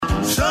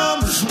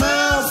Something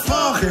smells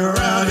funky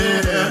around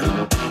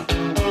here.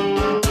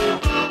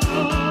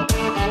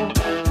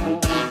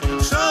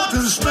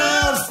 Something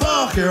smells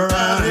funky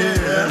around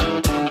here.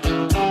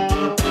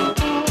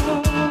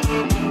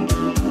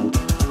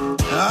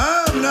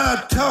 I'm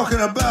not talking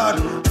about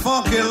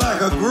funky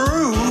like a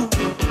groove.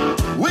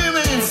 We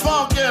mean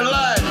funky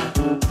like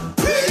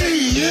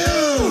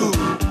P.U.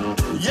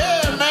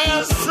 Yeah,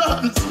 man,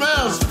 something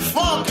smells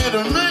funky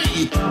to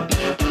me.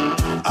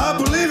 I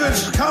believe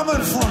it's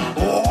coming from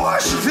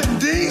Washington,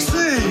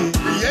 D.C.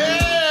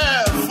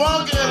 Yeah,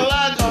 funky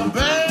like a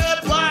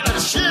bad pot of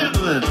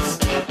chitlins.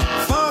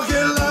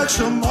 Funky like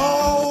some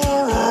old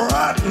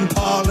rotten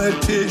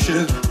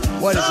politicians.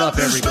 What is up,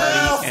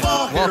 everybody, and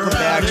welcome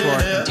back to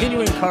our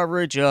continuing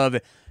coverage of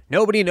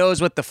Nobody Knows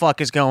What the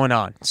Fuck is Going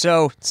On.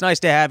 So, it's nice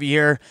to have you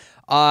here.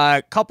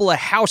 A couple of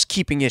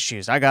housekeeping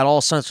issues. I got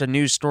all sorts of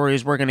news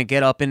stories we're going to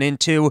get up and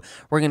into.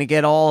 We're going to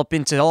get all up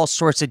into all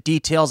sorts of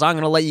details. I'm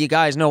going to let you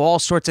guys know all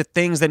sorts of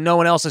things that no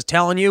one else is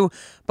telling you.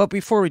 But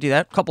before we do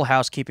that, a couple of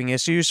housekeeping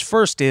issues.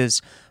 First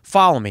is,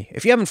 follow me.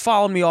 If you haven't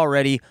followed me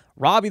already,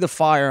 Robbie the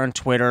Fire on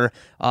Twitter.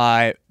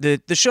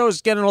 The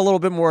show's getting a little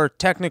bit more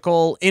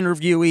technical,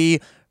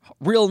 interviewee,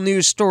 real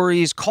news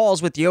stories,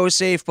 calls with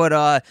Yosef, but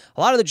a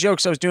lot of the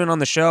jokes I was doing on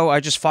the show, I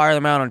just fire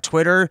them out on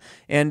Twitter,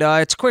 and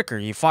it's quicker.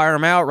 You fire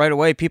them out right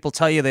away, people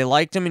tell you they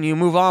liked them, and you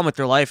move on with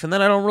your life, and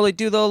then I don't really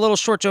do the little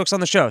short jokes on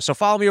the show. So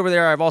follow me over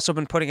there. I've also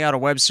been putting out a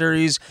web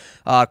series,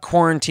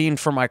 Quarantine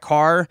for My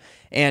Car,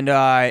 and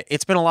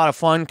it's been a lot of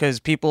fun because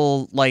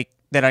people like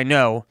that I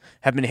know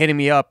have been hitting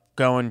me up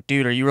going,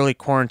 dude, are you really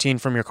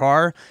quarantined from your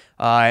car?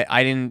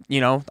 I didn't,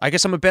 I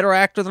guess I'm a better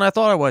actor than I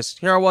thought I was.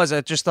 Here I was.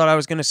 I just thought I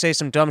was going to say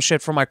some dumb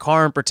shit from my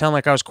car and pretend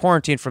like I was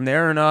quarantined from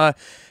there. And,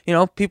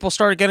 people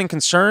started getting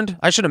concerned.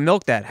 I should have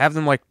milked that. Have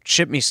them,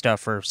 ship me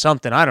stuff or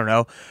something. I don't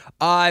know.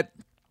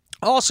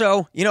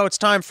 Also, it's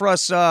time for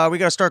us, we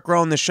got to start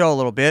growing the show a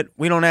little bit.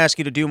 We don't ask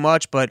you to do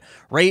much, but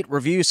rate,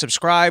 review,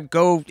 subscribe,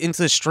 go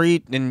into the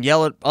street and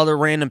yell at other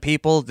random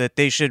people that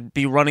they should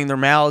be running their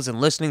mouths and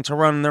listening to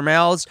running their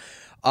mouths.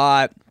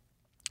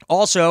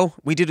 Also,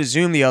 we did a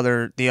Zoom the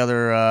other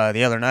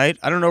night.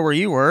 I don't know where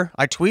you were.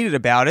 I tweeted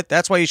about it.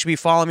 That's why you should be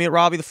following me at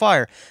Robbie the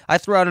Fire. I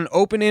threw out an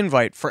open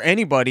invite for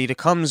anybody to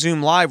come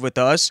Zoom live with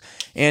us,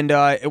 and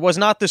it was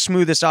not the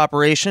smoothest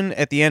operation.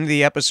 At the end of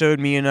the episode,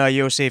 me and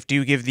Yosef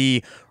do give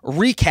the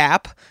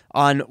recap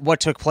on what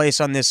took place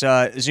on this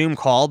Zoom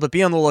call, but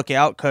be on the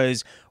lookout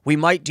because we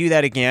might do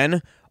that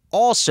again.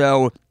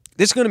 Also,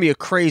 this is going to be a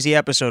crazy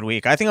episode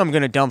week. I think I'm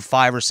going to dump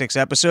 5 or 6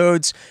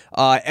 episodes.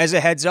 As a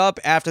heads up,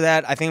 after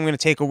that, I think I'm going to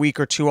take a week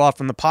or 2 off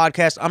from the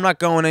podcast. I'm not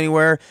going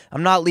anywhere.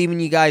 I'm not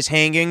leaving you guys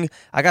hanging.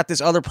 I got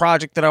this other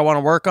project that I want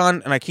to work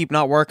on, and I keep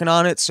not working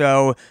on it,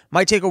 so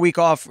might take a week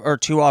off or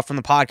 2 off from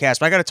the podcast.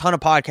 But I got a ton of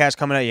podcasts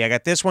coming at you. I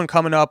got this one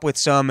coming up with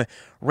some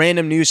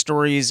random news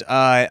stories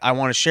I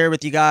want to share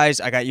with you guys.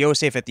 I got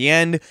Yosef at the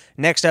end.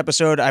 Next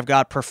episode, I've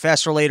got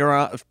Professor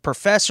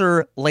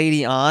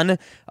Lady on,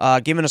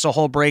 giving us a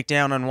whole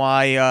breakdown on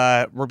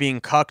why we're being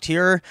cucked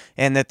here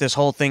and that this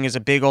whole thing is a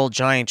big old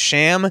giant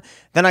sham.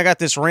 Then I got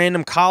this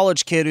random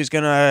college kid who's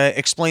going to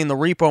explain the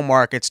repo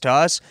markets to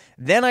us.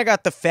 Then I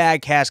got the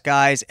Fadcast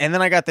guys, and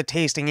then I got the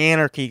Tasting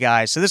Anarchy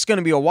guys. So this is going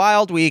to be a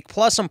wild week.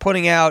 Plus, I'm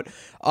putting out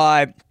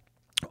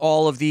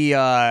all of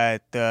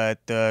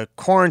the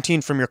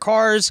quarantine from your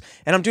cars,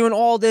 and I'm doing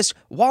all this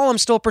while I'm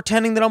still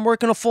pretending that I'm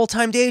working a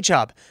full-time day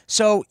job.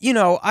 So,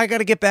 I got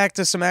to get back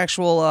to some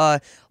actual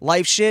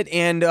life shit,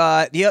 and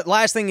the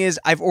last thing is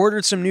I've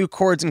ordered some new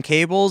cords and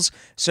cables,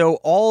 so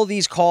all of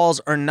these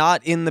calls are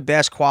not in the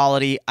best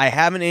quality. I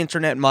have an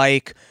internet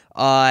mic,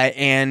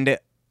 and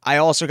I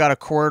also got a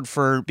cord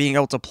for being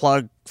able to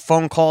plug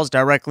phone calls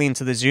directly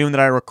into the Zoom that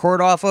I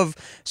record off of.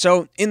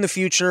 So in the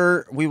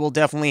future, we will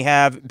definitely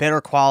have better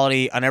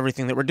quality on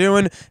everything that we're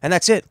doing. And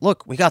that's it.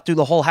 Look, we got through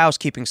the whole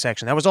housekeeping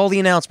section. That was all the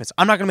announcements.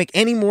 I'm not going to make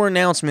any more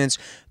announcements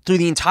through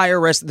the entire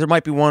rest. There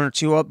might be 1 or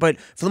 2, but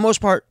for the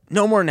most part,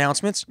 no more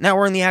announcements. Now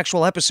we're in the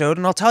actual episode,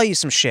 and I'll tell you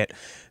some shit.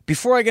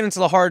 Before I get into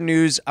the hard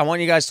news, I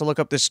want you guys to look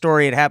up this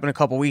story. It happened a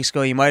couple weeks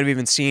ago. You might have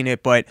even seen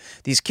it, but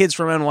these kids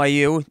from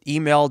NYU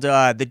emailed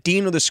the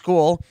dean of the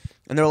school,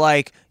 and they're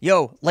like,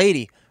 yo,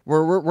 lady,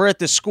 we're at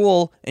this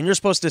school, and you're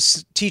supposed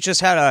to teach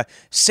us how to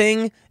sing,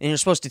 and you're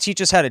supposed to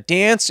teach us how to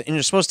dance, and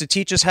you're supposed to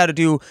teach us how to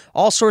do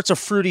all sorts of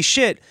fruity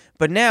shit.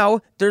 But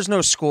now there's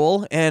no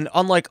school, and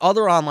unlike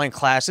other online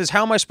classes,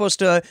 how am I supposed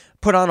to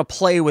put on a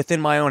play within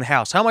my own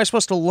house? How am I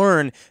supposed to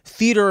learn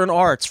theater and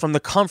arts from the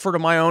comfort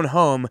of my own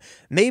home?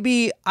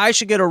 Maybe I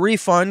should get a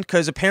refund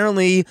because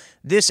apparently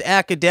this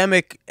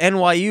academic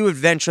NYU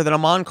adventure that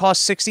I'm on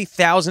costs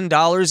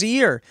 $60,000 a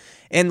year.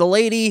 And the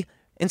lady,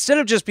 instead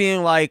of just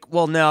being like,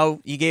 well, no,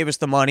 you gave us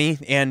the money,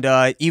 and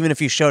even if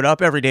you showed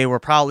up every day, we're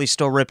probably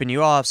still ripping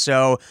you off.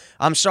 So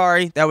I'm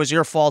sorry, that was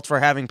your fault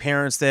for having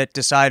parents that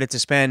decided to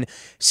spend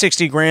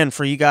 $60,000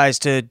 for you guys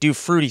to do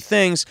fruity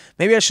things.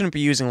 Maybe I shouldn't be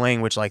using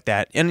language like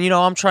that. And,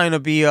 I'm trying to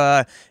be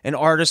an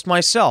artist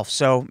myself,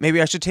 so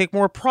maybe I should take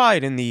more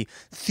pride in the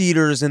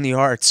theaters and the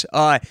arts.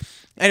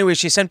 Anyway,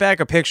 she sent back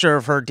a picture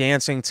of her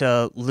dancing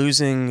to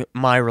Losing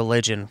My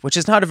Religion, which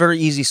is not a very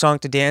easy song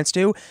to dance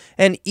to.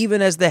 And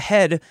even as the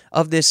head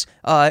of this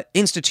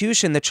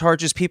institution that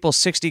charges people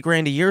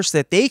 $60,000 a year so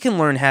that they can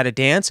learn how to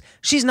dance,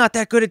 she's not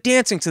that good at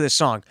dancing to this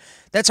song.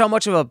 That's how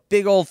much of a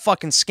big old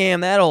fucking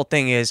scam that whole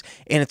thing is.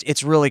 And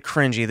it's really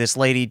cringy. This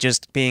lady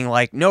just being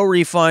like, no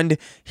refund.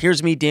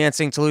 Here's me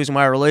dancing to Losing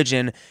My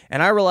Religion.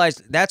 And I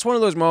realized that's one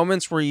of those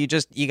moments where you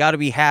got to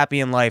be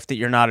happy in life that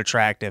you're not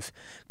attractive.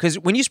 Because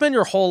when you spend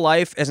your whole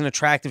life as an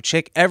attractive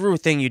chick,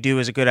 everything you do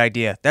is a good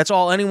idea. That's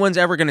all anyone's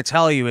ever going to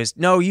tell you is,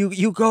 no,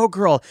 you go,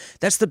 girl.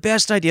 That's the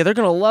best idea. They're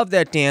going to love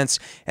that dance.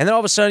 And then all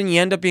of a sudden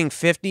you end up being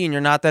 50 and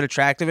you're not that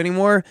attractive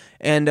anymore.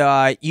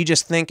 And you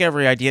just think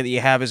every idea that you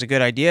have is a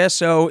good idea.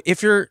 So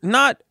if you're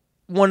not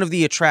one of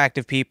the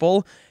attractive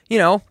people,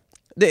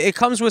 it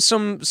comes with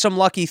some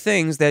lucky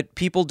things that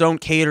people don't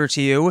cater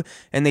to you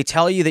and they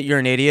tell you that you're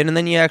an idiot and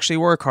then you actually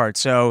work hard.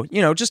 So,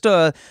 just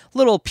a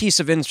little piece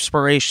of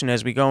inspiration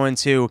as we go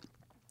into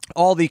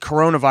all the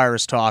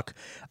coronavirus talk.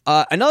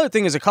 Another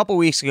thing is a couple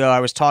weeks ago, I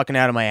was talking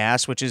out of my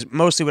ass, which is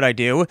mostly what I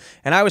do.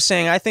 And I was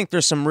saying, I think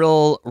there's some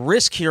real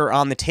risk here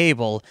on the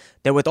table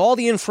that with all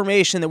the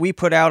information that we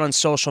put out on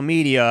social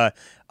media,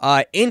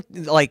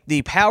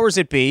 the powers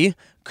that be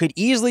could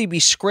easily be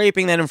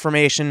scraping that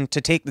information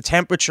to take the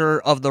temperature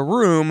of the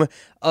room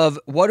of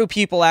what do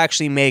people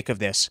actually make of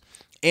this.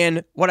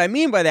 And what I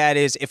mean by that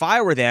is if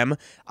I were them,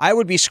 I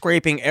would be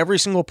scraping every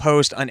single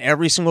post on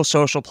every single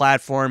social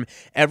platform,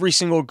 every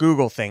single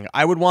Google thing.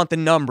 I would want the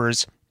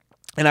numbers.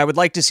 And I would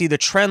like to see the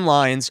trend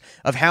lines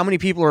of how many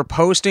people are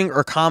posting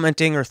or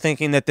commenting or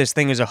thinking that this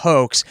thing is a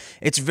hoax.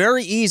 It's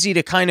very easy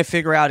to kind of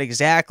figure out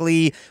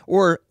exactly,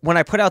 or when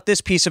I put out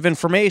this piece of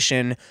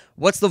information,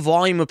 what's the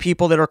volume of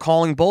people that are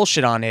calling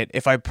bullshit on it?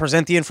 If I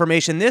present the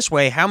information this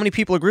way, how many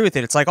people agree with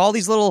it? It's like all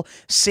these little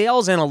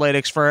sales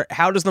analytics for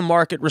how does the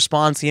market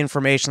respond to the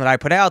information that I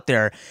put out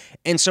there.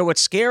 And so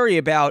what's scary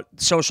about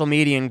social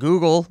media and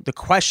Google, the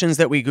questions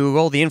that we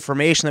Google, the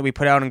information that we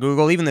put out in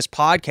Google, even this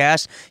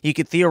podcast, you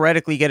could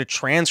theoretically get a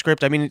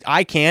transcript. I mean,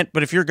 I can't,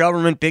 but if you're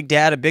government, big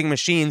data, big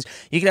machines,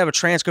 you can have a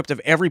transcript of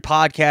every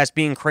podcast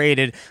being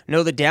created,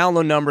 know the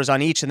download numbers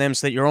on each of them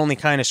so that you're only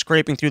kind of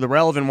scraping through the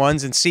relevant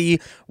ones and see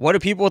what are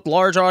people with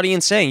large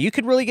audience saying. You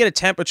could really get a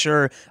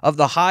temperature of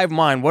the hive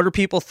mind. What are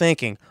people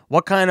thinking?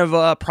 What kind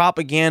of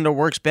propaganda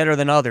works better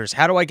than others?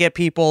 How do I get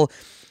people?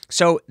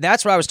 So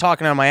that's what I was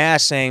talking on my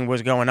ass saying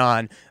was going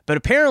on. But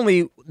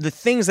apparently the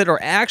things that are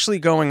actually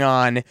going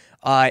on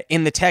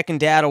in the tech and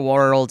data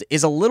world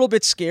is a little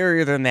bit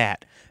scarier than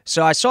that.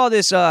 So I saw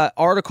this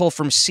article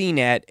from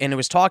CNET, and it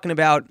was talking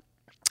about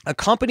a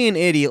company in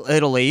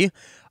Italy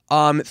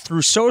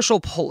through social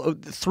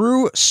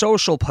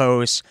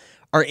posts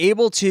are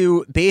able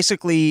to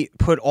basically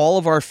put all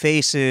of our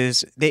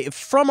faces,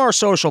 from our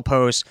social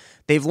posts,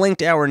 they've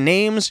linked our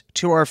names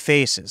to our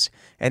faces.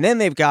 And then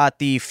they've got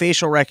the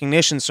facial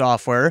recognition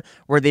software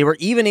where they were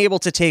even able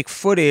to take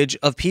footage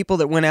of people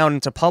that went out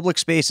into public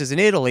spaces in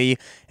Italy,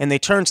 and they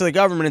turned to the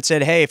government and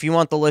said, hey, if you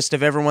want the list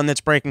of everyone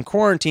that's breaking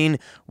quarantine,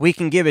 we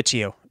can give it to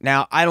you.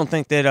 Now, I don't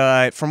think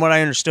that, from what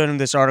I understood in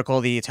this article,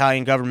 the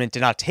Italian government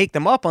did not take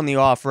them up on the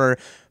offer,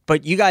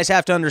 but you guys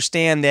have to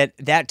understand that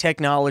that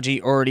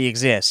technology already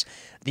exists.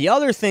 The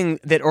other thing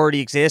that already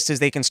exists is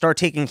they can start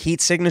taking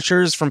heat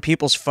signatures from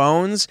people's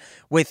phones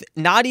with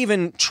not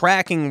even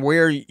tracking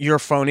where your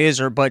phone is,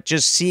 but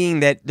just seeing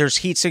that there's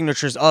heat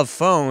signatures of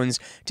phones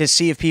to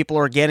see if people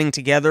are getting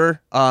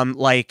together.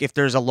 Like if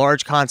there's a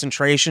large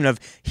concentration of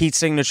heat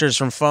signatures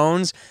from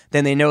phones,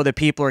 then they know that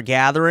people are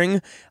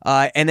gathering.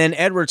 And then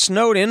Edward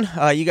Snowden,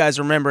 you guys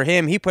remember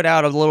him, he put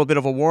out a little bit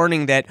of a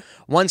warning that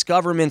once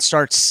government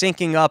starts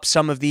syncing up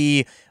some of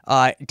the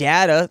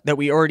data that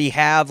we already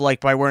have, like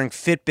by wearing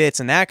Fitbits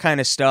and that kind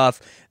of stuff,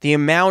 the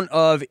amount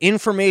of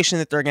information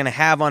that they're going to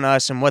have on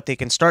us and what they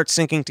can start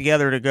syncing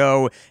together to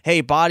go,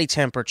 hey, body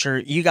temperature,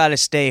 you got to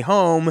stay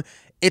home.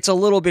 It's a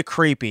little bit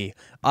creepy.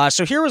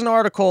 So here was an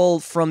article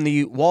from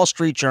the Wall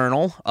Street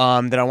Journal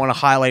that I want to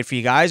highlight for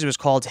you guys. It was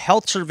called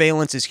 "Health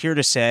Surveillance is Here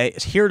to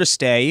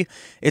Stay."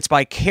 It's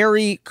by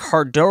Carrie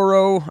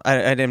Cardoro.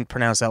 I didn't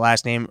pronounce that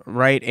last name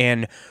right.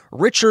 And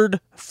Richard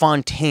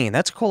Fontaine.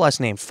 That's a cool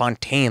last name.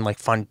 Fontaine, like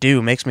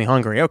fondue, makes me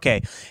hungry.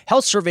 Okay.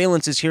 Health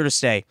surveillance is here to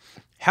stay.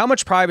 How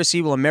much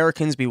privacy will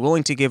Americans be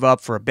willing to give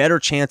up for a better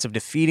chance of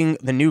defeating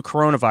the new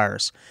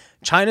coronavirus?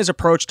 China's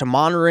approach to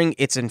monitoring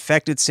its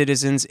infected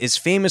citizens is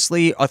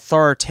famously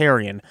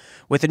authoritarian,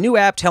 with a new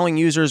app telling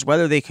users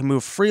whether they can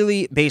move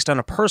freely based on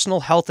a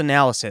personal health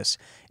analysis,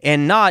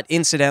 and not,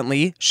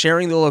 incidentally,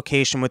 sharing the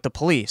location with the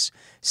police.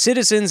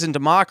 Citizens and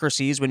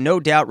democracies would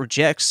no doubt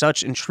reject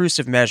such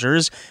intrusive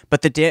measures,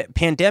 but the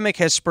pandemic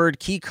has spurred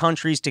key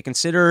countries to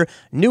consider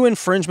new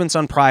infringements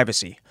on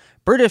privacy.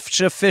 British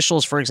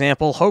officials, for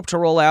example, hope to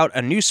roll out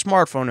a new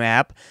smartphone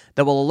app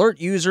that will alert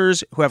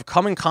users who have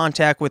come in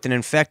contact with an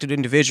infected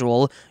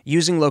individual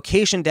using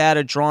location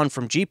data drawn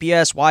from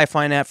GPS,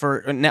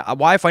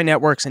 Wi-Fi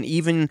networks, and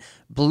even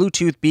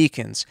Bluetooth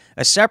beacons.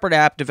 A separate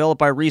app developed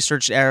by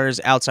research areas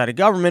outside of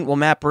government will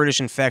map British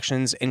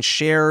infections and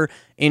share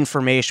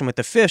information with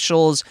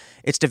officials.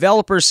 Its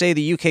developers say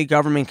the UK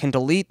government can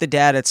delete the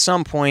data at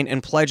some point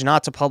and pledge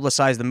not to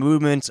publicize the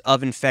movements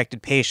of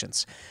infected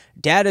patients.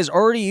 Data is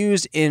already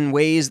used in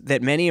ways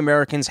that many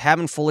Americans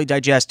haven't fully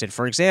digested.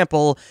 For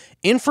example,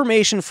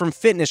 information from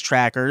fitness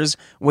trackers,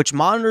 which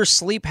monitors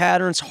sleep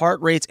patterns,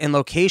 heart rates, and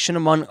location,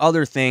 among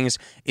other things,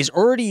 is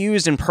already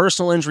used in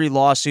personal injury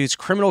lawsuits,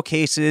 criminal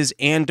cases,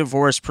 and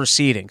divorce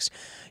proceedings.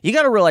 You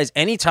got to realize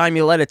anytime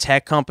you let a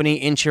tech company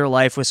into your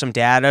life with some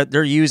data,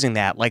 they're using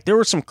that. Like, there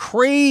were some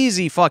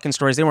crazy fucking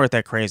stories. They weren't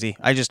that crazy.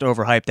 I just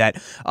overhyped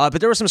that.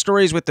 But there were some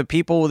stories with the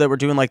people that were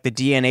doing, like, the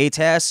DNA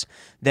tests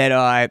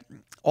that,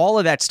 all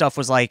of that stuff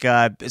was like,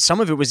 some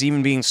of it was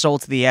even being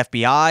sold to the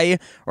FBI,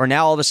 or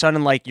now all of a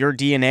sudden, like, your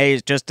DNA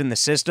is just in the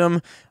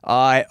system.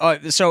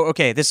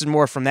 Okay, this is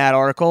more from that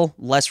article,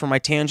 less from my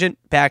tangent.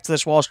 Back to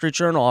this Wall Street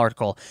Journal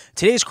article.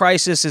 Today's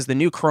crisis is the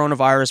new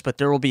coronavirus, but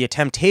there will be a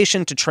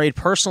temptation to trade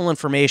personal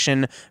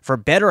information for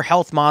better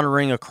health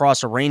monitoring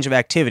across a range of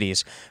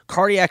activities.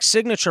 Cardiac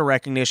signature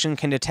recognition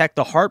can detect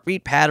the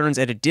heartbeat patterns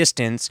at a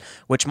distance,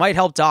 which might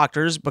help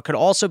doctors, but could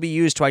also be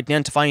used to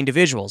identify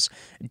individuals.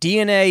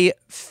 DNA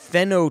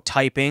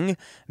phenotyping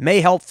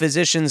may help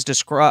physicians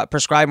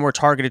prescribe more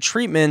targeted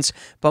treatments,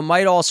 but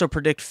might also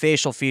predict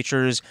facial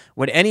features.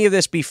 Would any of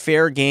this be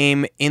fair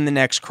game in the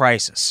next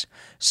crisis?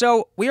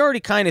 So we already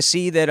kind of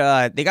see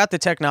that they got the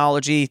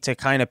technology to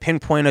kind of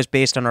pinpoint us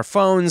based on our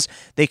phones.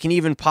 They can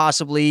even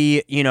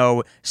possibly,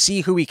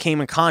 see who we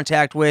came in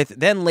contact with,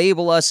 then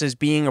label us as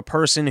being a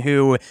person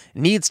who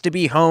needs to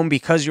be home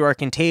because you are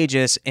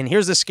contagious. And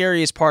here's the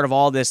scariest part of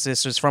all this.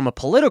 This was from a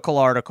political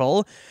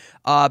article,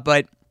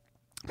 but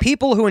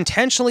people who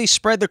intentionally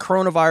spread the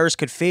coronavirus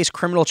could face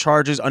criminal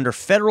charges under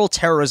federal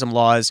terrorism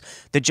laws,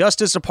 the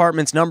Justice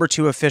Department's number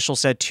 2 official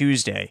said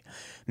Tuesday.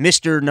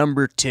 Mr.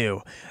 Number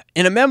 2.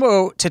 In a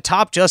memo to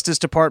top Justice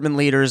Department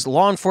leaders,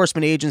 law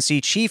enforcement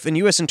agency chief and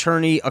U.S.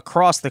 attorney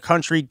across the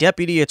country,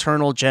 Deputy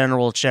Attorney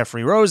General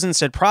Jeffrey Rosen,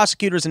 said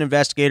prosecutors and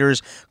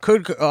investigators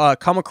could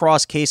come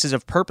across cases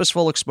of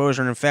purposeful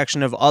exposure and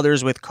infection of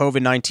others with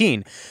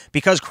COVID-19.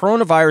 Because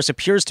coronavirus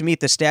appears to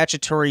meet the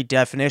statutory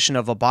definition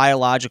of a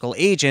biological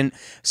agent,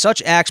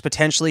 such acts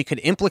potentially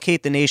could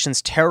implicate the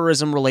nation's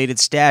terrorism-related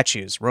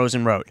statutes,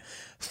 Rosen wrote.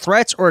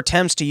 Threats or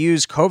attempts to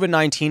use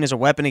COVID-19 as a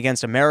weapon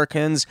against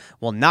Americans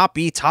will not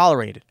be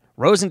tolerated.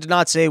 Rosen did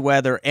not say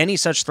whether any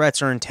such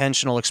threats or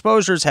intentional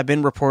exposures have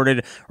been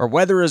reported or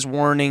whether his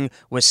warning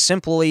was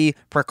simply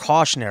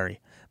precautionary.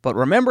 But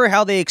remember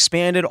how they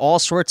expanded all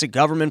sorts of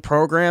government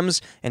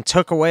programs and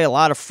took away a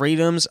lot of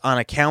freedoms on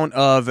account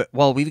of,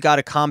 well, we've got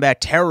to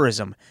combat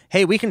terrorism.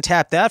 Hey, we can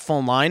tap that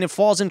phone line. It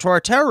falls into our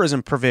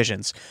terrorism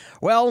provisions.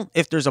 Well,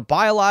 if there's a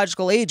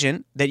biological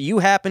agent that you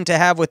happen to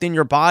have within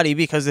your body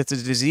because it's a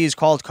disease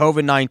called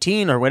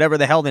COVID-19 or whatever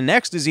the hell the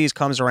next disease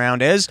comes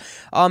around as,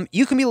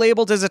 you can be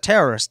labeled as a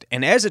terrorist.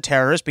 And as a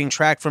terrorist being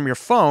tracked from your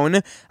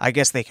phone, I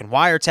guess they can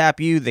wiretap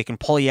you, they can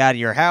pull you out of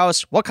your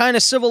house. What kind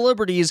of civil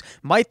liberties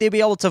might they be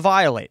able to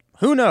violate?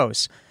 Who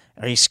knows?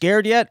 Are you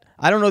scared yet?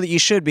 I don't know that you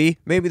should be.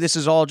 Maybe this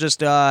is all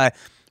just,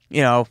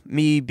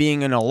 me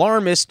being an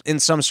alarmist in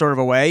some sort of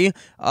a way.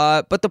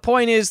 But the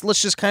point is,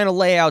 let's just kind of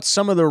lay out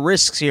some of the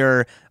risks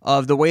here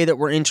of the way that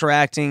we're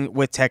interacting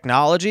with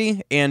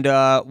technology and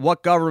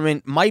what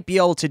government might be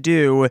able to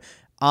do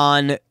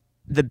on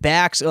the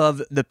backs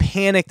of the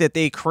panic that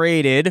they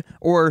created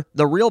or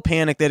the real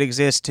panic that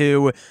exists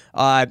to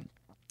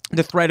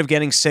the threat of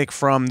getting sick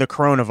from the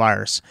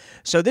coronavirus.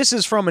 So this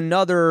is from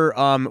another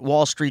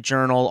Wall Street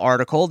Journal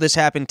article. This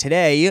happened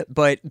today,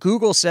 but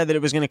Google said that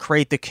it was going to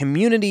create the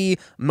community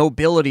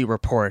mobility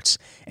reports.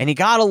 And you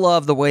got to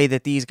love the way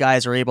that these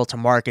guys are able to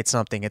market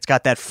something. It's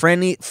got that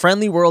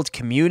friendly world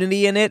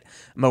community in it.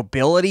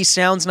 Mobility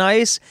sounds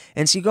nice.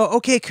 And so you go,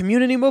 okay,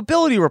 community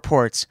mobility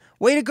reports.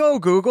 Way to go,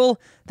 Google.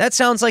 That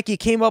sounds like you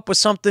came up with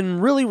something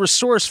really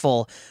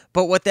resourceful.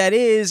 But what that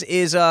is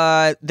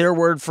their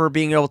word for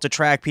being able to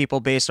track people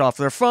based off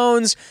their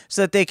phones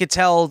so that they could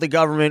tell the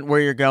government where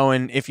you're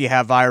going if you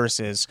have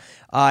viruses.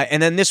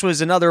 And then this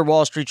was another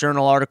Wall Street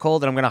Journal article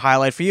that I'm going to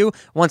highlight for you.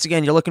 Once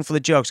again, you're looking for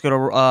the jokes. Go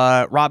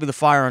to Robbie the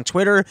Fire on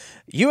Twitter.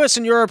 U.S.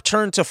 and Europe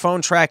turn to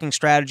phone tracking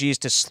strategies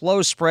to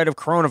slow spread of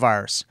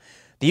coronavirus.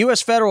 The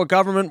U.S. federal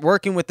government,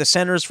 working with the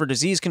Centers for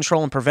Disease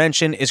Control and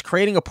Prevention, is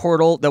creating a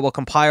portal that will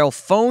compile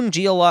phone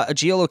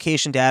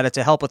geolocation data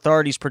to help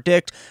authorities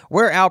predict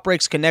where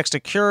outbreaks can next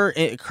occur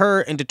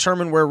and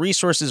determine where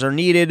resources are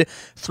needed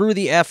though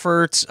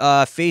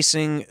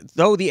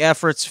the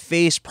efforts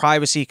face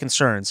privacy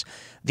concerns.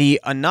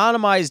 The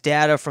anonymized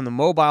data from the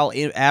mobile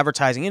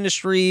advertising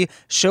industry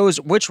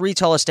shows which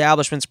retail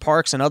establishments,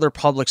 parks, and other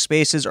public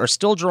spaces are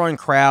still drawing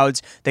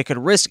crowds that could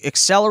risk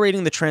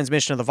accelerating the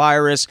transmission of the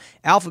virus.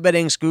 Alphabet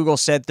Inc.'s Google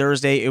said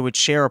Thursday it would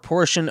share a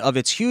portion of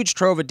its huge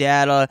trove of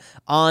data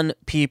on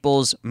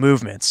people's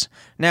movements.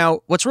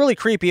 Now, what's really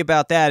creepy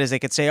about that is they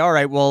could say, all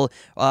right, well,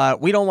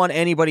 we don't want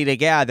anybody to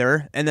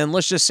gather. And then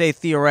let's just say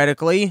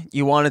theoretically,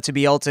 you wanted to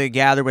be able to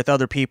gather with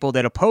other people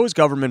that oppose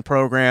government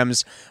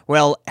programs.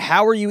 Well,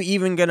 how are you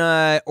even even going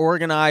to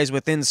organize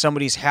within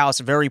somebody's house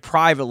very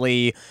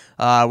privately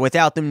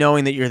without them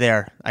knowing that you're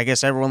there? I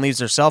guess everyone leaves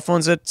their cell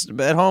phones at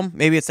home.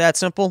 Maybe it's that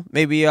simple.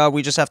 Maybe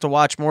we just have to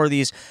watch more of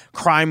these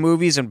crime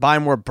movies and buy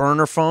more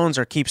burner phones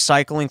or keep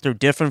cycling through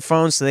different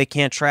phones so they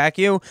can't track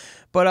you.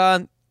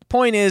 But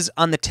point is,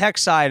 on the tech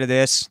side of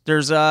this,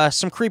 there's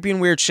some creepy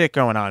and weird shit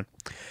going on.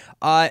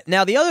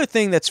 Now, the other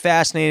thing that's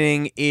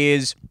fascinating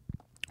is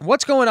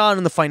what's going on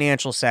in the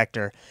financial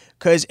sector,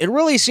 because it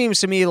really seems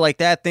to me like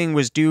that thing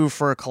was due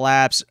for a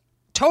collapse,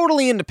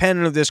 totally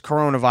independent of this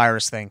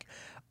coronavirus thing.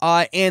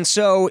 And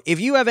so if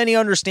you have any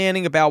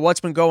understanding about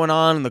what's been going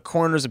on in the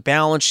corners of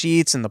balance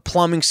sheets and the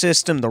plumbing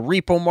system, the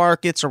repo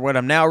markets, or what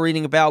I'm now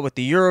reading about with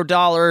the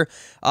Eurodollar,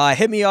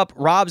 hit me up,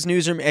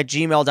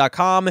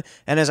 robsnewsroom@gmail.com.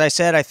 And as I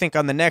said, I think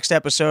on the next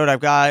episode,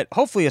 I've got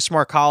hopefully a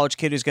smart college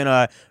kid who's going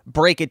to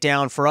break it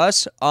down for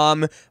us.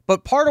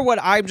 But part of what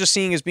I'm just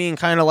seeing as being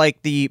kind of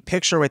like the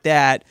picture with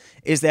that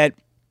is that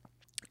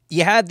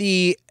you had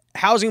the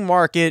housing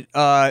market,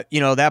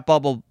 that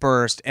bubble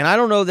burst. And I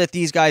don't know that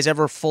these guys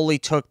ever fully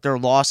took their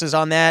losses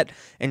on that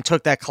and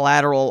took that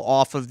collateral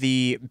off of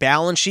the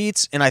balance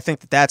sheets. And I think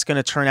that that's going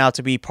to turn out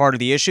to be part of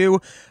the issue.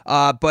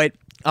 But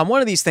on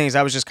one of these things,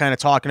 I was just kind of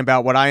talking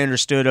about what I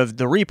understood of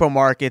the repo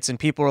markets, and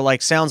people were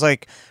like, sounds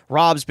like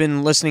Rob's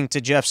been listening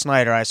to Jeff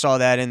Snyder. I saw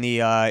that in the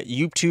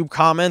YouTube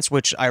comments,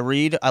 which I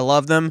read. I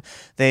love them.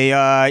 They,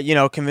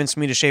 convinced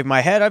me to shave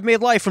my head. I've made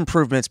life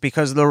improvements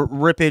because of the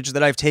rippage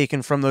that I've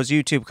taken from those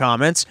YouTube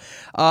comments.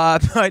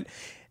 But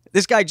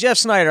this guy, Jeff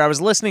Snyder, I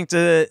was listening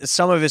to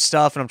some of his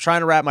stuff, and I'm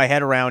trying to wrap my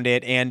head around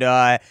it. And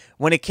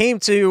when it came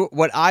to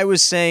what I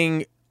was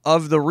saying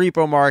of the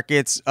repo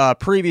markets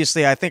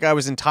previously, I think I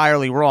was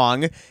entirely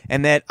wrong,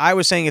 and that I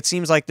was saying it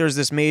seems like there's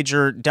this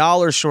major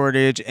dollar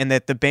shortage and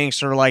that the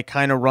banks are like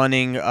kind of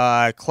running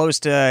close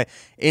to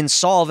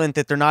insolvent,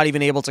 that they're not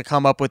even able to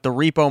come up with the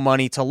repo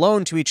money to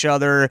loan to each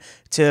other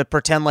to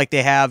pretend like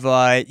they have,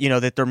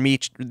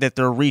 that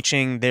they're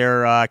reaching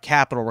their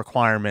capital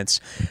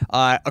requirements.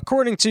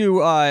 According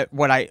to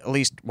what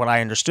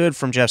I understood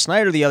from Jeff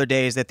Snyder the other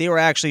day is that they were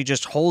actually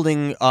just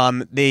holding,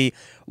 they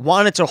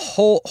wanted to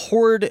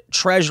hoard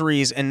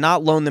treasuries and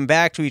not loan them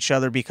back to each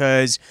other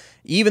because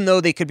even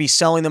though they could be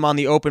selling them on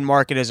the open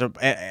market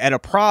at a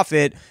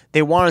profit,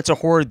 they wanted to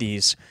hoard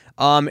these.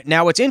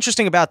 Now, what's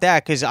interesting about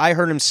that, because I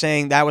heard him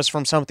saying that was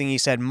from something he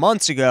said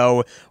months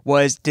ago,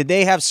 was did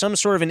they have some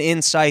sort of an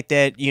insight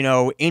that,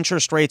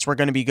 interest rates were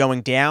going to be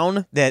going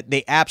down, that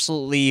they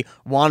absolutely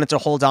wanted to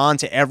hold on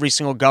to every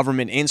single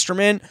government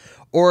instrument?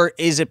 Or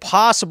is it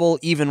possible,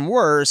 even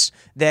worse,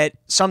 that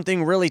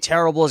something really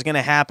terrible is going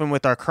to happen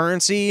with our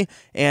currency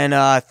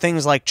and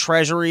things like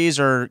treasuries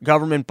or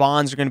government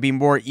bonds are going to be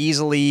more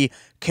easily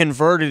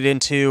converted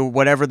into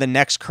whatever the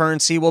next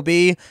currency will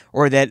be,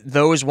 or that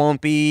those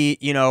won't be,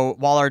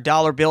 while our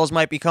dollar bills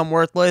might become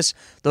worthless,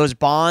 those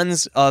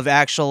bonds of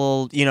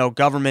actual,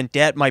 government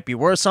debt might be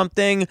worth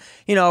something.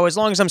 As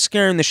long as I'm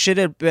scaring the shit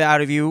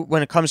out of you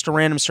when it comes to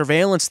random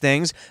surveillance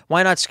things,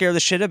 why not scare the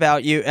shit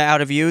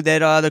out of you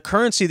that the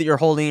currency that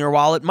you're holding in your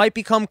wallet might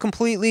become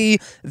completely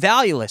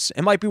valueless.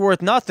 It might be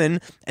worth nothing,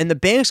 and the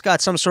bank's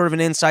got some sort of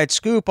an inside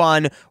scoop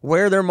on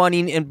where their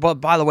money, but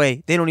by the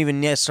way, they don't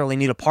even necessarily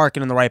need to park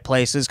it in the right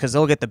place, because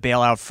they'll get the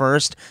bailout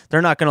first.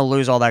 They're not going to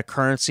lose all that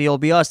currency. It'll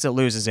be us that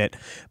loses it.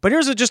 But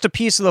here's just a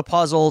piece of the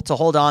puzzle to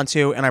hold on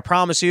to, and I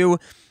promise you,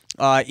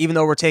 even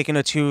though we're taking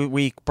a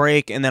 2-week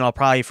break, and then I'll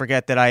probably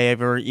forget that I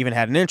ever even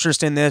had an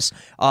interest in this,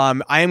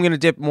 I am going to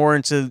dip more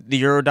into the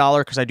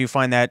Eurodollar because I do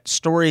find that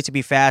story to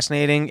be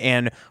fascinating.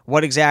 And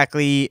what is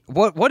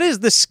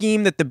the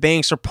scheme that the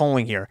banks are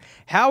pulling here?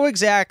 How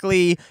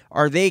exactly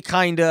are they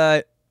kind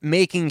of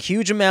making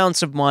huge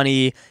amounts of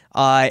money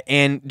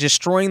and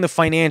destroying the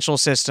financial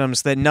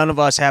systems so that none of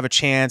us have a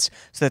chance,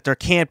 so that there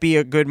can't be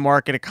a good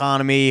market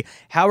economy?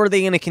 How are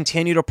they going to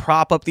continue to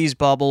prop up these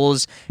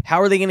bubbles?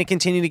 How are they going to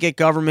continue to get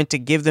government to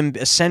give them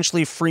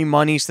essentially free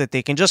money so that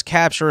they can just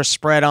capture a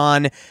spread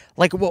on?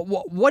 Like,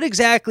 what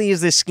exactly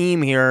is this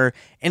scheme here,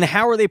 and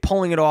how are they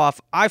pulling it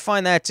off? I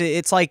find that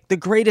it's like the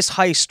greatest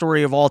heist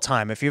story of all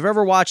time. If you've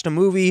ever watched a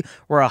movie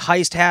where a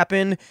heist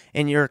happened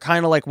and you're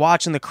kind of like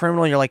watching the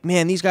criminal and you're like,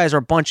 man, these guys are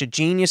a bunch of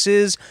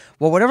geniuses.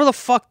 Well, whatever the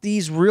fuck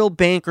these real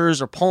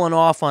bankers are pulling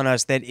off on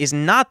us that is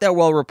not that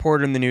well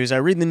reported in the news. I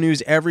read the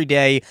news every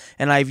day,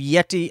 and I've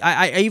yet to,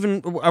 I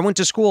went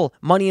to school,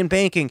 money and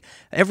banking.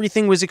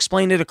 Everything was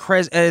explained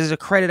as a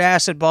credit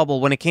asset bubble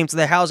when it came to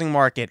the housing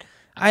market.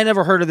 I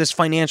never heard of this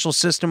financial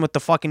system with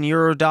the fucking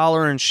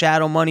Eurodollar and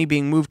shadow money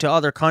being moved to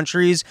other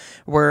countries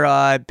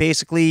where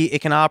basically it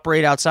can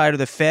operate outside of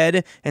the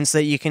Fed and so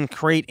that you can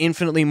create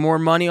infinitely more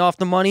money off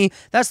the money.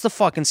 That's the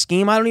fucking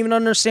scheme. I don't even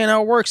understand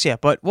how it works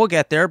yet, but we'll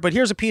get there. But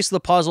here's a piece of the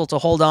puzzle to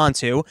hold on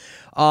to.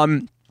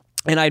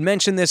 And I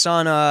mentioned this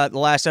on the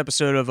last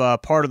episode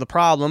of Part of the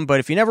Problem,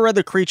 but if you never read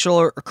The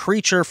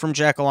Creature from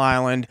Jekyll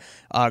Island,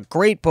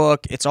 great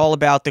book. It's all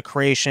about the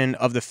creation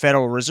of the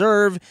Federal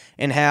Reserve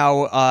and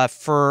how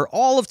for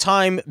all of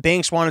time,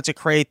 banks wanted to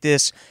create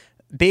this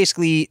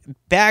basically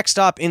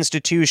backstop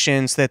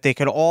institutions that they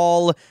could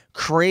all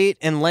create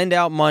and lend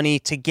out money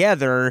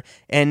together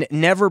and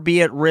never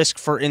be at risk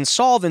for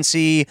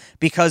insolvency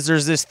because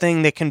there's this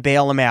thing that can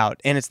bail them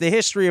out. And it's the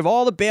history of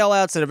all the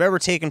bailouts that have ever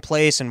taken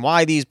place and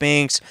why these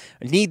banks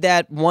need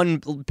that one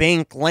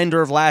bank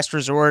lender of last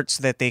resort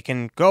so that they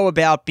can go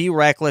about, be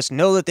reckless,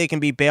 know that they can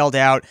be bailed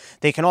out.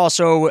 They can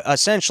also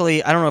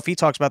essentially, I don't know if he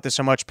talks about this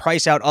so much,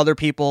 price out other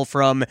people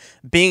from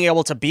being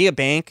able to be a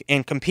bank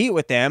and compete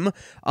with them.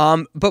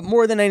 But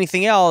more than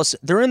anything else,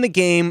 they're in the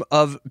game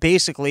of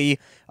basically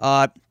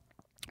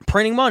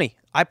printing money.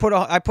 I put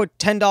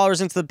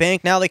 $10 into the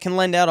bank. Now they can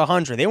lend out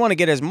 $100. They want to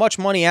get as much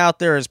money out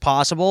there as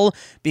possible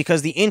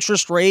because the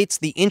interest rates,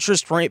 the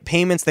interest rate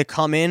payments that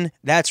come in,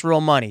 that's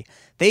real money.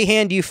 They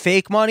hand you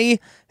fake money.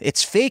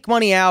 It's fake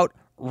money out,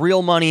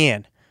 real money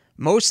in.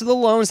 Most of the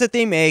loans that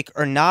they make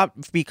are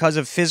not because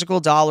of physical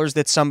dollars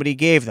that somebody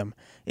gave them.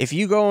 If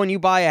you go and you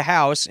buy a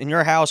house and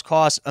your house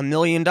costs $1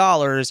 million,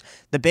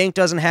 the bank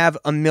doesn't have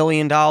 $1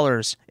 million.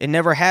 It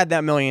never had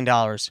that $1 million.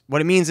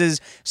 What it means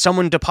is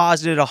someone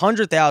deposited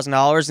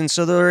 $100,000 and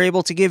so they're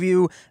able to give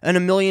you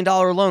 $1 million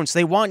loan. So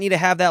they want you to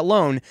have that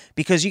loan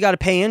because you got to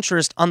pay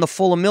interest on the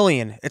full $1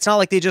 million. It's not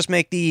like they just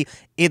make the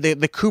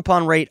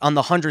coupon rate on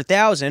the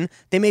 100,000.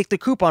 They make the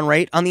coupon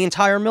rate on the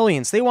entire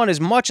millions. They want as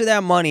much of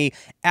that money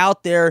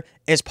out there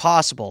as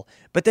possible.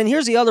 But then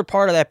here's the other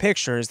part of that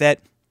picture is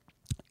that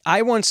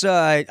I once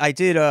I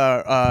did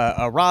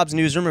a Rob's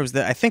Newsroom. It was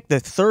I think the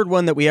third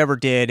one that we ever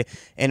did,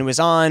 and it was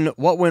on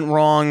what went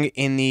wrong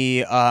in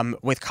the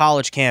with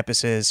college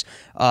campuses.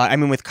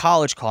 With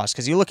college costs,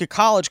 because you look at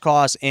college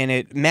costs and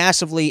it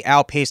massively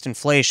outpaced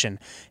inflation.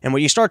 And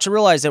what you start to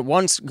realize that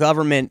once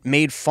government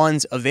made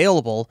funds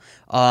available,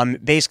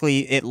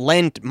 basically it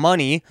lent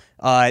money.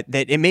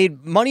 That it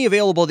made money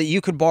available that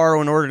you could borrow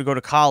in order to go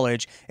to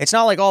college. It's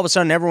not like all of a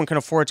sudden everyone can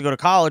afford to go to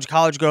college.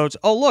 College goes,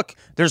 oh, look,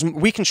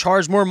 we can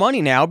charge more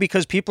money now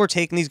because people are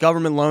taking these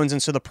government loans,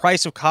 and so the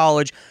price of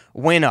college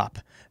went up.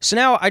 So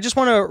now I just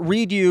want to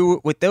read you,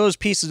 with those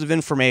pieces of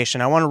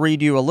information, I want to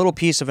read you a little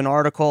piece of an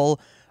article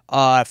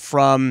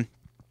from,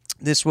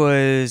 this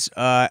was,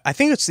 I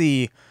think it's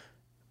the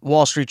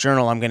Wall Street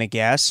Journal, I'm going to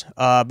guess.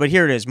 But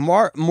here it is.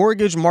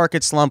 Mortgage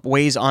market slump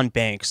weighs on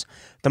banks.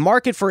 The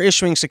market for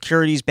issuing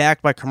securities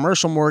backed by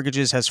commercial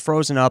mortgages has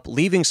frozen up,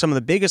 leaving some of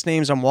the biggest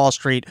names on Wall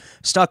Street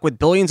stuck with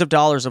billions of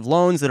dollars of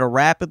loans that are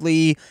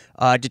rapidly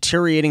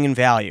deteriorating in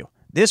value.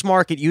 This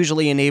market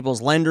usually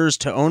enables lenders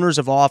to owners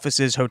of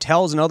offices,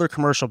 hotels, and other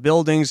commercial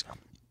buildings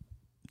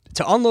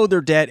to unload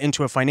their debt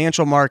into a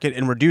financial market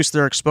and reduce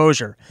their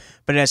exposure.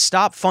 But it has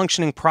stopped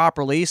functioning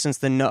properly since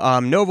the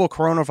novel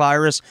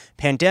coronavirus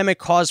pandemic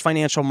caused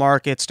financial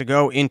markets to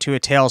go into a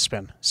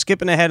tailspin.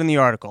 Skipping ahead in the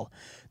article.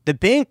 The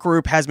bank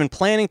group has been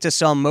planning to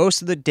sell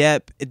most of the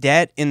debt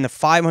in the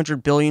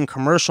 $500 billion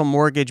commercial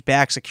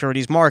mortgage-backed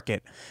securities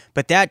market.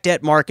 But that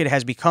debt market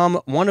has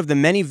become one of the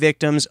many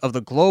victims of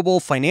the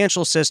global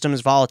financial system's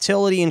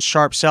volatility and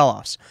sharp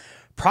sell-offs.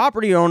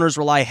 Property owners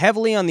rely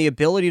heavily on the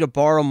ability to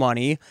borrow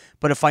money,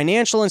 but if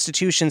financial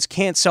institutions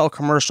can't sell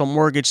commercial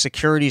mortgage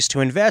securities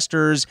to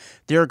investors,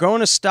 they're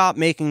going to stop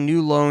making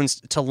new loans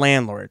to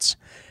landlords.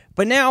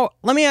 But now,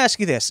 let me ask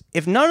you this.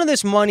 If none of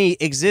this money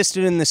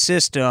existed in the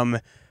system,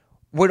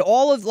 would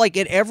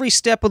at every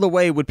step of the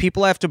way, would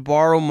people have to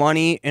borrow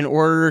money in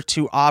order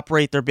to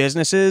operate their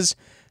businesses?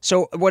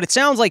 So what it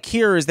sounds like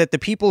here is that the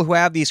people who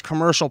have these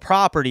commercial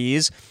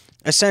properties,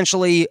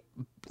 essentially,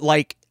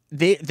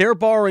 they're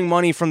borrowing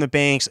money from the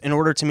banks in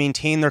order to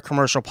maintain their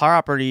commercial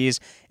properties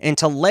and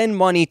to lend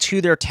money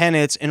to their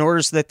tenants in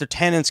order so that their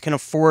tenants can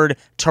afford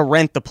to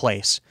rent the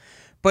place.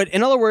 But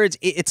in other words,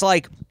 it's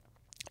like,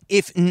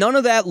 if none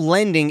of that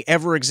lending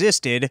ever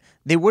existed,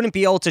 they wouldn't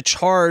be able to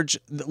charge,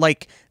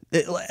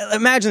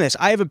 imagine this.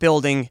 I have a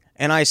building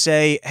and I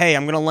say, hey,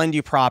 I'm going to lend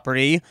you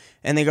property.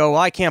 And they go,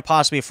 well, I can't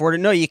possibly afford it.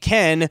 No, you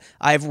can.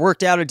 I've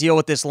worked out a deal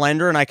with this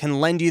lender and I can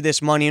lend you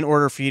this money in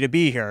order for you to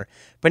be here.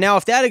 But now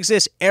if that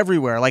exists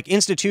everywhere, like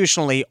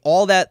institutionally,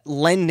 all that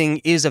lending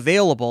is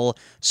available.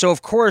 So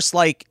of course,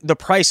 the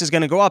price is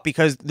going to go up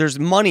because there's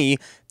money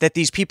that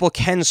these people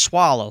can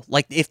swallow.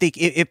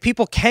 If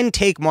people can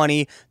take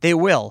money, they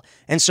will.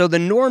 And so the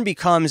norm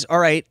becomes, all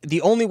right,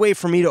 the only way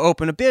for me to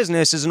open a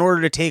business is in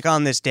order to take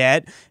on this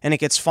debt, and it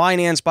gets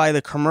financed by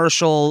the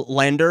commercial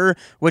lender,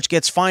 which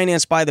gets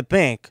financed by the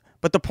bank.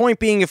 But the point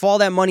being, if all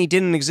that money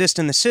didn't exist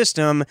in the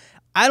system,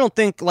 I don't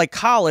think, like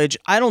college,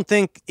 I don't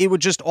think it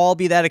would just all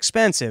be that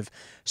expensive.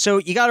 So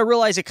you got to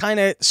realize it kind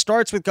of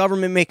starts with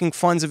government making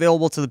funds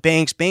available to the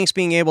banks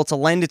being able to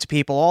lend it to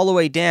people, all the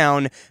way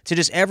down to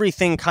just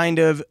everything kind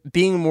of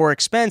being more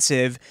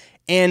expensive.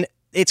 And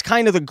it's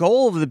kind of the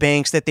goal of the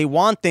banks that they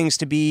want things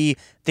to be,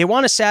 they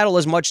want to saddle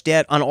as much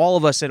debt on all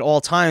of us at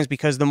all times,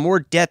 because the more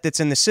debt that's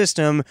in the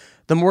system,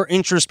 the more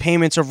interest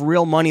payments of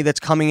real money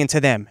that's coming into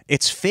them.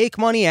 It's fake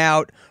money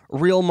out,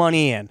 real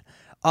money in.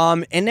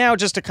 And now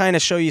just to kind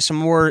of show you some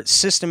more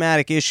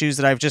systematic issues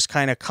that I've just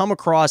kind of come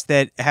across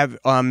that have,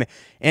 and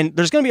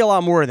there's going to be a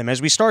lot more of them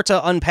as we start to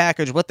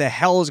unpackage what the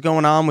hell is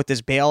going on with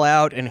this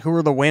bailout and who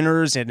are the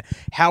winners and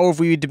how have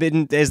we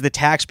been, as the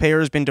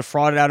taxpayers, been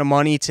defrauded out of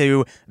money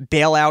to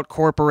bail out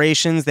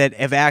corporations that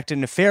have acted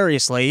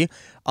nefariously.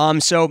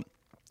 So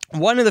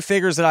one of the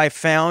figures that I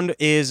found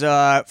is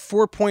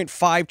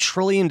 $4.5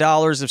 trillion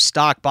of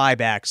stock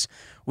buybacks.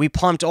 We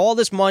pumped all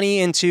this money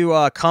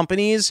into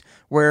companies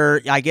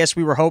where I guess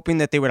we were hoping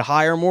that they would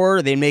hire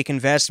more, they'd make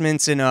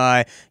investments in,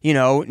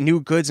 new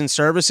goods and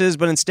services,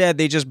 but instead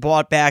they just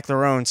bought back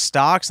their own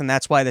stocks, and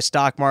that's why the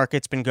stock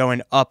market's been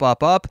going up,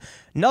 up, up.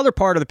 Another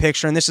part of the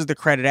picture, and this is the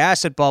credit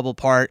asset bubble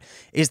part,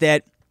 is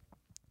that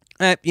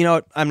I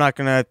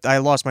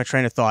lost my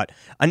train of thought.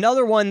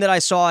 Another one that I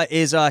saw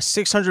is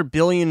 600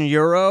 billion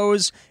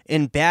euros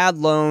in bad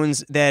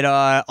loans that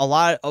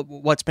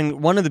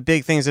one of the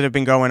big things that have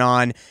been going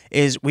on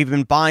is we've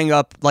been buying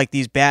up like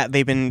these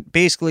they've been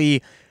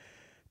basically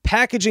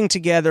packaging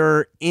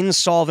together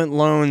insolvent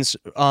loans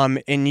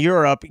in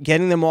Europe,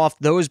 getting them off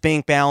those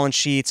bank balance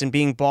sheets and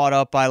being bought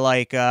up by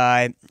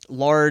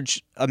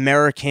large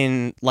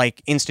American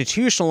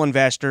institutional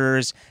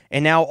investors,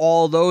 and now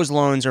all those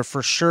loans are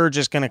for sure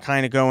just going to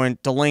kind of go in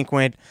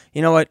delinquent.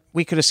 You know what?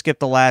 We could have skipped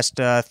the last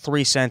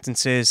 3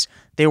 sentences.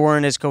 They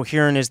weren't as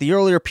coherent as the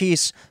earlier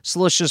piece, so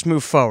let's just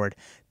move forward.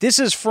 This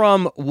is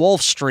from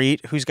Wolf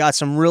Street, who's got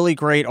some really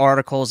great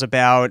articles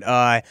about,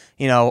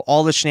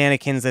 all the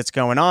shenanigans that's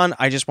going on.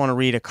 I just want to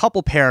read a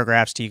couple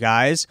paragraphs to you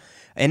guys.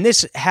 And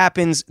this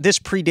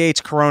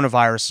predates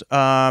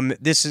coronavirus.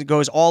 This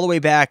goes all the way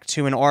back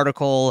to an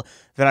article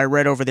that I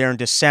read over there in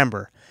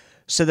December.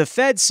 So the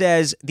Fed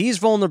says these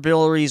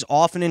vulnerabilities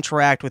often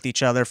interact with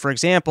each other. For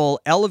example,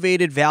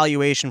 elevated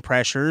valuation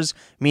pressures,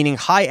 meaning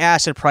high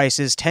asset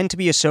prices, tend to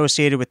be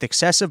associated with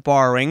excessive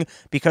borrowing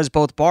because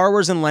both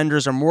borrowers and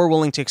lenders are more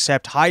willing to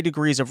accept high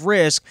degrees of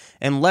risk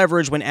and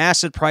leverage when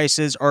asset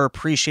prices are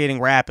appreciating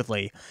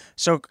rapidly.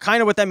 So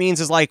kind of what that means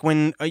is like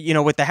when,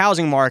 with the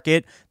housing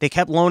market, they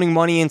kept loaning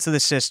money into the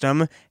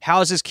system.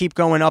 Houses keep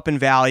going up in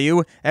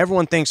value.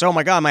 Everyone thinks, oh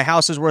my God, my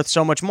house is worth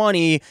so much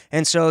money.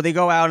 And so they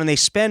go out and they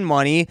spend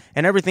money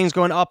and everything's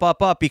going up,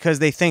 up, up because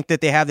they think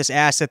that they have this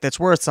asset that's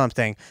worth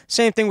something.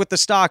 Same thing with the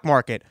stock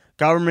market.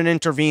 Government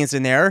intervenes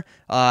in there.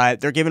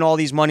 They're giving all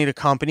these money to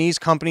companies.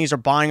 Companies are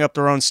buying up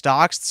their own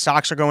stocks.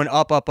 Stocks are going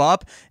up, up,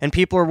 up. And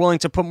people are willing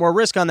to put more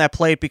risk on that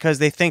plate because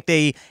they think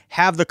they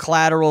have the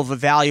collateral of a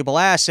valuable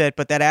asset,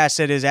 but that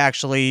asset is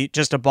actually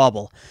just a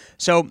bubble.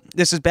 So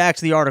this is back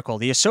to the article.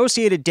 The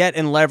associated debt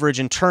and leverage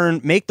in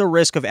turn make the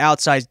risk of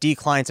outsized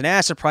declines in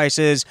asset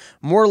prices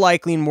more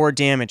likely and more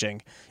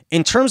damaging.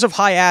 In terms of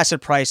high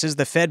asset prices,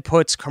 the Fed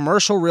puts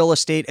commercial real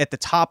estate at the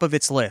top of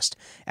its list.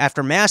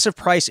 After massive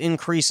price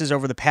increases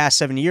over the past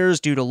 7 years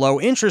due to low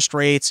interest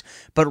rates,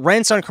 but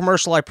rents on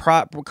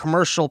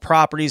commercial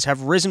properties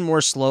have risen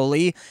more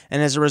slowly,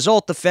 and as a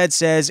result, the Fed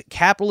says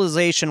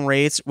capitalization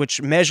rates,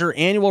 which measure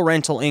annual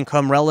rental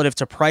income relative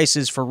to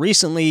prices for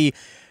recently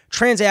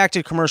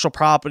transacted commercial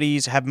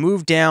properties, have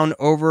moved down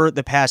over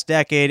the past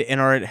decade and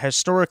are at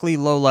historically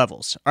low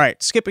levels. All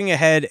right, skipping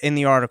ahead in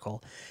the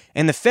article.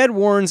 And the Fed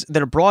warns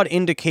that a broad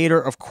indicator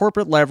of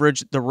corporate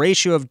leverage, the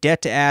ratio of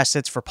debt to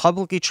assets for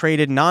publicly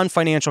traded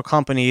non-financial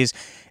companies,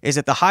 is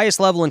at the highest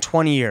level in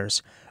 20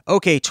 years.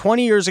 Okay,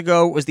 20 years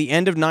ago was the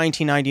end of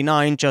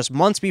 1999, just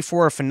months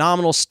before a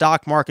phenomenal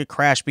stock market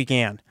crash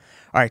began.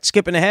 All right,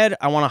 skipping ahead,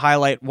 I want to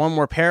highlight one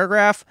more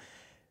paragraph.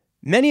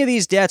 Many of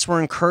these debts were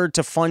incurred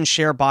to fund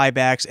share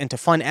buybacks and to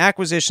fund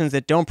acquisitions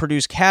that don't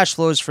produce cash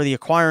flows for the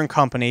acquiring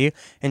company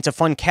and to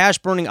fund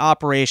cash-burning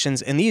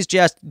operations, and these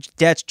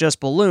debts just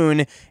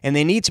balloon, and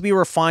they need to be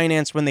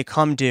refinanced when they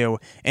come due,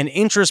 and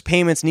interest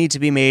payments need to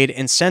be made,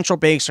 and central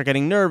banks are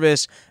getting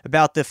nervous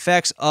about the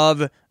effects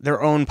of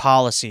their own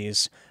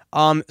policies.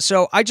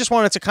 So I just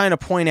wanted to kind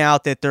of point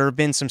out that there have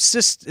been some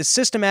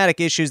systematic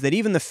issues that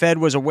even the Fed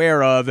was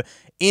aware of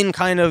in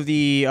kind of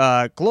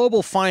the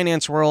global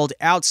finance world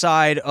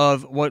outside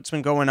of what's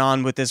been going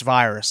on with this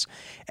virus.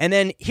 And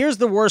then here's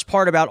the worst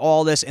part about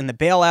all this and the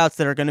bailouts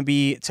that are going to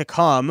be to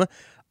come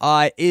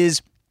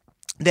is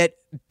that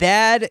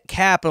bad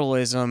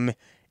capitalism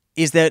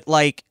is that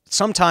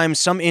sometimes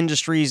some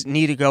industries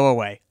need to go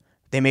away.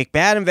 They make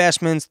bad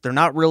investments. They're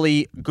not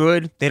really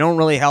good. They don't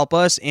really help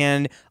us.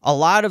 And a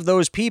lot of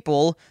those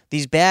people,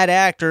 these bad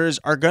actors,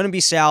 are going to be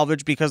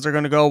salvaged because they're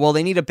going to go, well,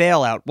 they need a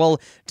bailout.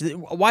 Well,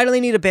 why do they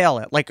need a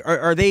bailout?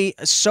 Are they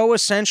so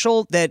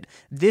essential that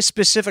this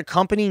specific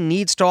company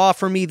needs to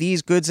offer me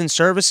these goods and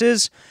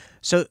services?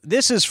 So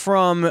this is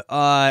from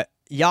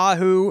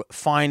Yahoo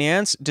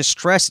Finance,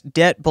 distressed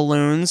debt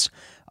balloons.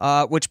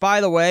 Which,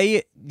 by the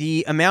way,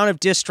 the amount of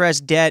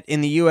distressed debt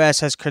in the U.S.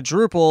 has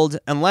quadrupled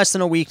in less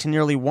than a week to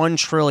nearly $1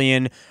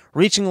 trillion,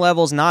 reaching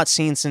levels not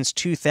seen since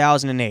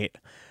 2008.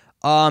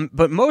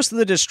 But most of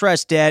the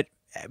distressed debt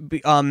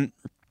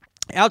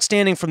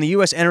outstanding from the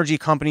U.S. energy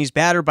companies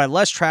battered by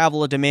less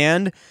travel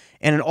demand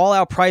and an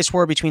all-out price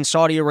war between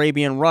Saudi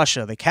Arabia and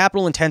Russia. The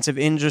capital-intensive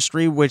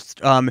industry, which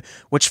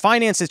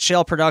financed its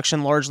shale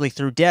production largely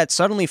through debt,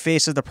 suddenly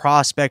faces the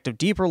prospect of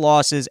deeper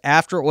losses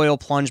after oil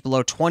plunged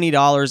below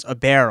 $20 a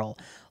barrel.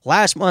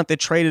 Last month,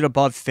 it traded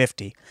above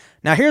 $50.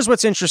 Now, here's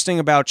what's interesting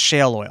about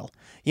shale oil.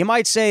 You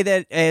might say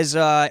that as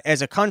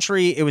a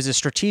country, it was a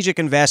strategic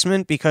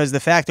investment because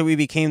the fact that we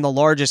became the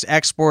largest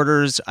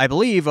exporters, I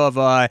believe, of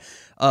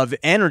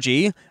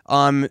energy,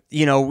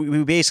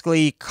 we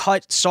basically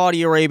cut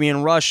Saudi Arabia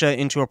and Russia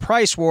into a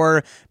price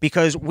war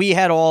because we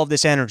had all of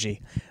this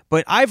energy.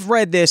 But I've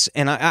read this,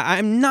 and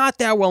I'm not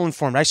that well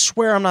informed. I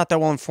swear I'm not that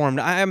well informed.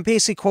 I'm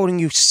basically quoting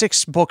you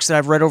 6 books that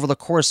I've read over the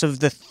course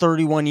of the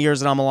 31 years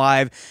that I'm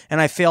alive,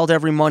 and I failed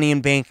every money in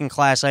banking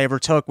class I ever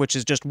took, which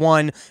is just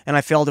one, and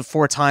I failed it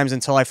 4 times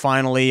until I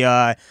finally,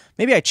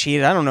 maybe I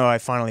cheated. I don't know. I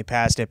finally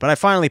passed it, but I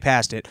finally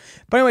passed it.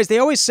 But anyways, they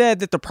always said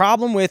that the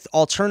problem with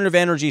alternative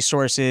energy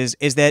sources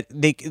is that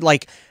they,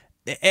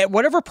 at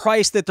whatever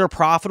price that they're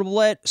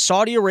profitable at,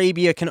 Saudi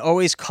Arabia can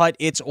always cut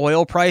its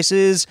oil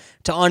prices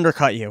to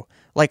undercut you.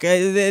 Like,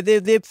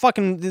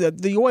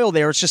 the oil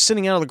there, it's just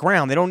sitting out of the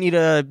ground. They don't need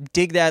to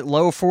dig that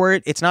low for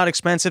it. It's not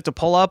expensive to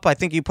pull up. I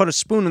think you put a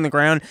spoon in the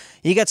ground,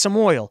 you get some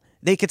oil.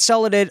 They could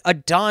sell it at a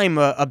dime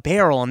a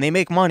barrel, and they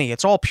make money.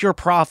 It's all pure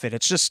profit.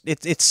 It's just,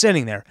 it's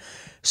sitting there.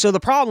 So the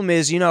problem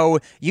is, you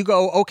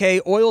go, okay,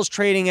 oil's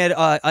trading at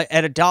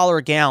 $1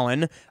 a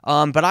gallon,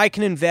 but I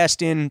can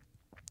invest in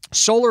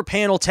solar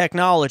panel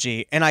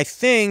technology, and I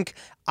think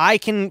I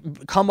can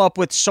come up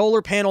with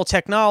solar panel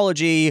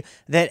technology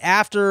that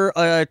after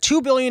a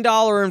 $2 billion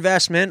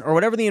investment or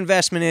whatever the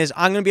investment is,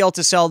 I'm going to be able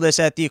to sell this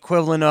at the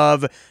equivalent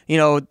of,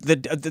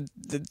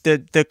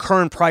 the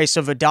current price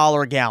of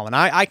 $1 a gallon.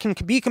 I can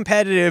be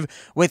competitive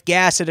with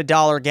gas at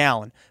 $1 a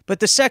gallon. But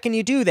the second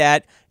you do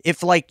that,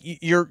 if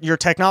your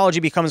technology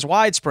becomes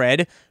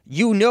widespread,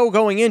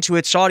 going into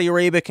it, Saudi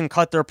Arabia can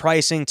cut their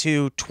pricing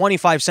to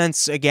 25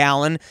 cents a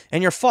gallon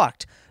and you're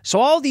fucked. So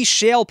all these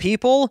shale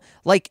people,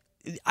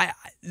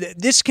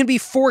 this can be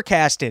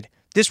forecasted.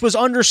 This was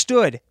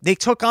understood. They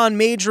took on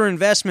major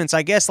investments.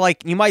 I guess,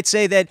 you might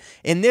say that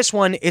in this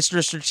one, it's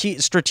the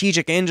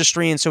strategic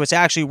industry, and so it's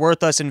actually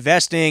worth us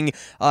investing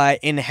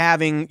in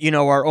having,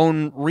 our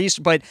own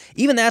resources. But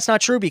even that's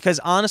not true because,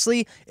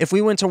 honestly, if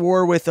we went to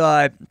war with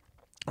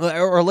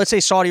or let's say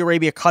Saudi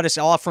Arabia cut us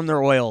off from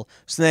their oil,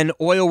 so then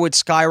oil would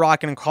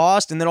skyrocket in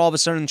cost, and then all of a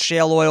sudden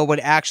shale oil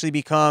would actually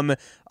become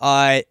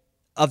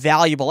a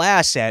valuable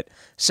asset.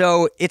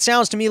 So it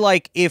sounds to me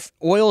like if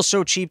oil is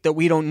so cheap that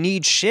we don't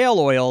need shale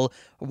oil,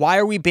 why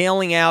are we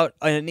bailing out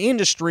an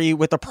industry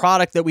with a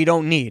product that we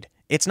don't need?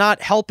 It's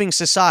not helping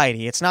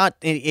society. It's not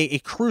a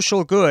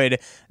crucial good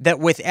that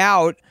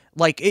without...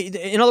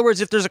 in other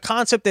words, if there's a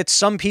concept that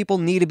some people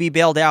need to be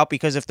bailed out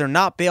because if they're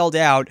not bailed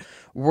out,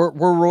 we're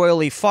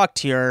royally fucked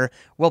here.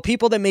 Well,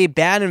 people that made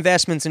bad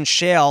investments in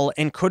shale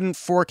and couldn't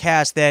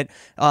forecast that,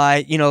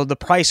 the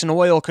price in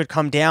oil could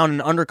come down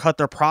and undercut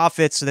their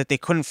profits so that they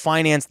couldn't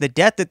finance the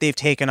debt that they've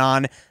taken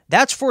on,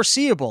 that's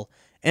foreseeable.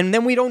 And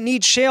then we don't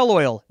need shale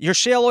oil. Your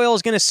shale oil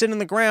is going to sit in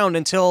the ground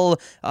until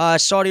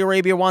Saudi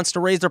Arabia wants to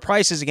raise their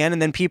prices again.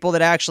 And then people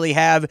that actually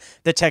have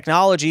the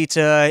technology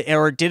to,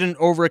 or didn't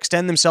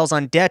overextend themselves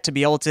on debt to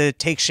be able to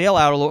take shale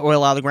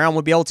oil out of the ground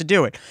will be able to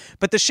do it.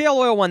 But the shale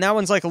oil one, that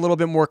one's a little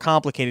bit more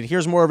complicated.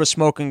 Here's more of a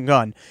smoking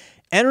gun.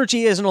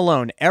 Energy isn't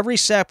alone. Every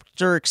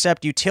sector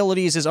except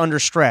utilities is under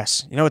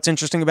stress. What's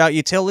interesting about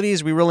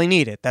utilities? We really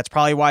need it. That's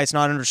probably why it's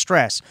not under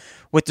stress.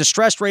 With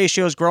distress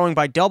ratios growing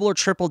by double or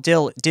triple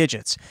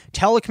digits,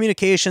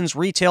 telecommunications,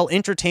 retail,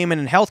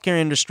 entertainment, and healthcare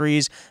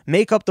industries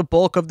make up the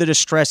bulk of the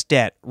distressed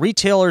debt.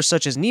 Retailers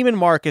such as Neiman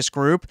Marcus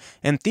Group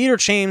and theater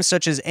chains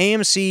such as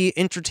AMC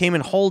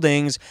Entertainment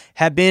Holdings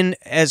have been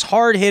as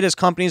hard hit as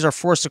companies are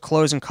forced to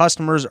close and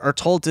customers are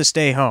told to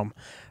stay home.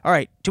 All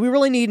right, do we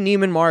really need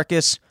Neiman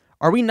Marcus?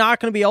 Are we not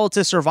going to be able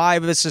to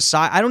survive as a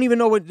society? I don't even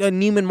know what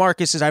Neiman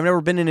Marcus is. I've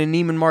never been in a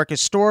Neiman Marcus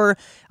store.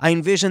 I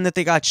envision that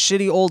they got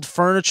shitty old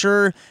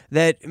furniture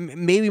that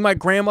maybe my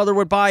grandmother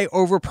would buy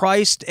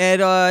overpriced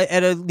at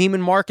a Neiman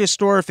Marcus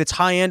store if it's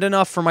high-end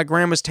enough for my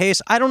grandma's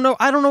taste. I don't know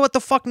what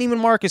the fuck Neiman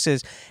Marcus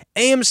is.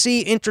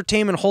 AMC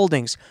Entertainment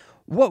Holdings.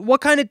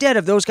 What kind of debt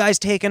have those guys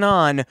taken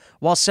on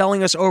while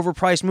selling us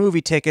overpriced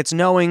movie tickets,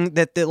 knowing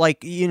that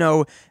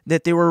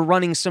that they were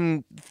running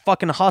some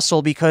fucking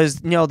hustle because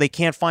they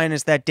can't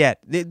finance that debt?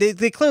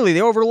 They clearly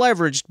over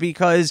leveraged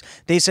because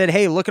they said,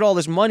 hey, look at all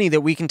this money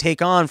that we can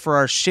take on for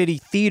our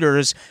shitty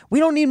theaters. We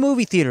don't need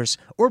movie theaters.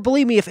 Or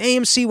believe me, if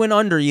AMC went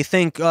under, you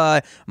think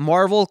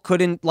Marvel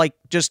couldn't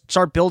just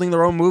start building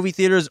their own movie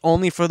theaters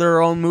only for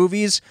their own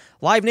movies?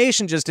 Live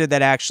Nation just did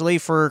that actually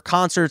for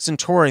concerts and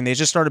touring. They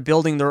just started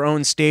building their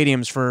own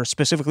stadiums for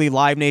specifically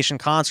Live Nation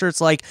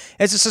concerts.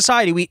 As a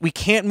society, we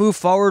can't move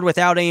forward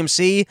without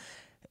AMC.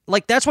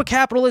 That's what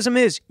capitalism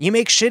is. You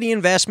make shitty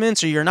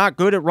investments or you're not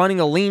good at running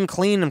a lean,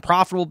 clean, and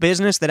profitable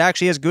business that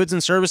actually has goods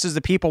and services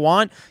that people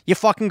want, you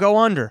fucking go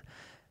under.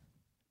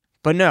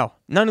 But no,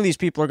 none of these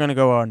people are going to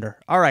go under.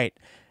 All right.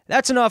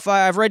 that's enough.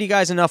 I've read you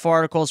guys enough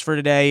articles for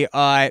today.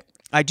 I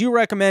do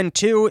recommend,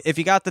 too, if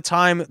you got the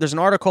time, there's an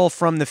article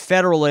from the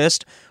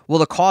Federalist, Will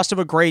the Cost of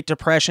a Great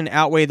Depression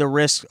Outweigh the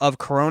Risk of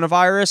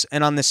Coronavirus?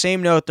 And on the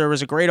same note, there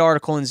was a great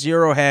article in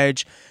Zero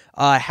Hedge,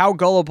 How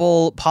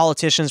Gullible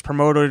Politicians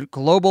Promoted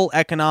Global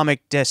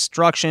Economic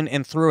Destruction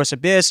and Threw Us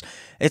Abyss.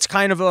 It's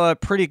kind of a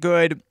pretty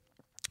good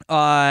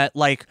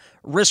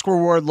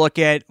risk-reward look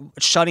at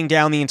shutting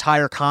down the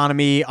entire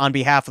economy on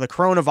behalf of the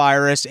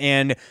coronavirus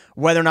and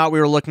whether or not we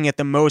were looking at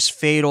the most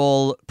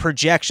fatal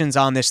projections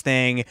on this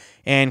thing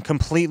and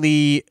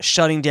completely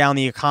shutting down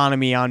the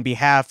economy on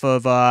behalf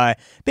of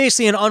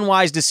basically an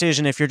unwise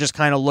decision if you're just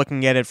kind of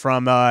looking at it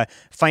from a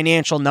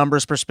financial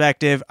numbers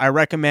perspective. I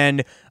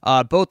recommend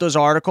both those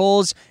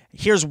articles.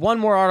 Here's one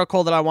more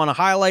article that I want to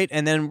highlight,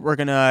 and then we're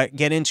going to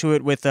get into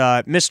it with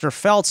Mr.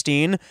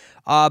 Feldstein.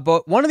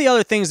 But one of the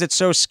other things that's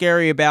so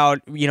scary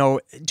about,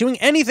 doing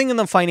anything in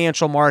the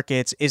financial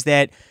markets is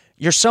that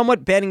you're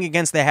somewhat betting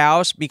against the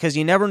house because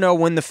you never know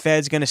when the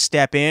Fed's going to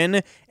step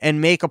in and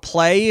make a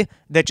play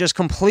that just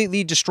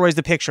completely destroys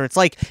the picture. It's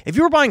like if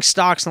you were buying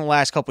stocks in the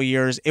last couple of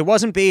years, it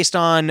wasn't based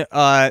on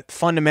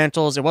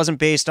fundamentals. It wasn't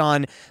based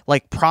on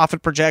like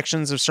profit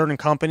projections of certain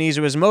companies.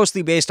 It was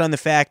mostly based on the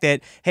fact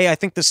that, hey, I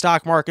think the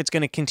stock market's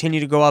going to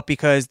continue to go up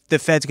because the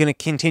Fed's going to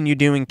continue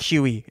doing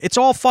QE. It's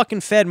all fucking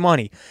Fed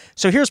money.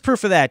 So here's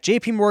proof of that.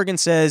 JP Morgan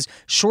says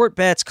short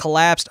bets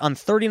collapsed on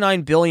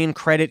 $39 billion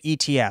credit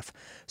ETF.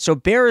 So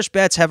bearish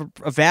bets have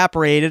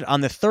evaporated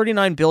on the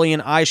 $39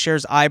 billion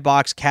iShares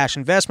iBox cash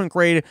investment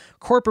grade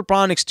corporate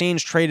bond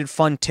exchange traded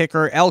fund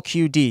ticker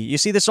LQD. You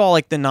see, this is all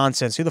like the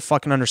nonsense. Who the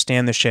fuck can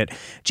understand this shit?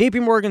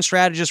 JP Morgan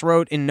strategist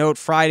wrote in Note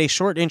Friday,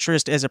 short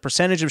interest as a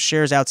percentage of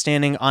shares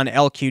outstanding on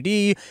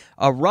LQD.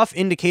 A rough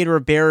indicator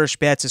of bearish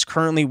bets is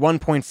currently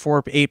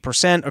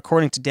 1.48%,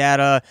 according to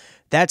data.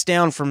 That's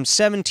down from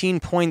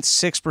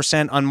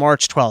 17.6% on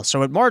March 12th.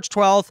 So at March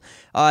 12th,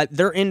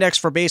 their index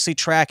for basically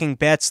tracking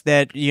bets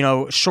that,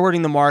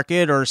 shorting the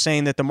market or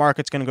saying that the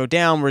market's going to go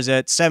down was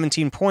at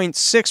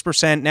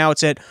 17.6%. Now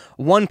it's at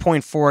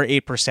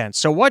 1.48%.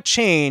 So what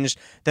changed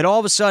that all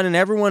of a sudden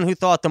everyone who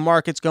thought the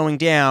market's going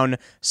down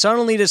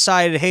suddenly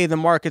decided, hey, the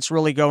market's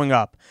really going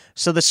up?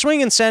 So the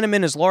swing in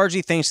sentiment is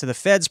largely thanks to the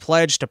Fed's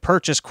pledge to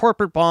purchase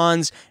corporate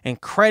bonds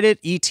and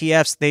credit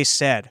ETFs, they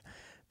said.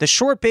 The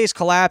short base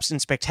collapsed in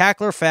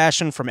spectacular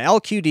fashion from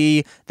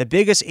LQD, the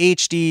biggest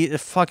HD,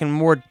 fucking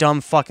more dumb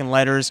fucking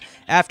letters,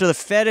 after the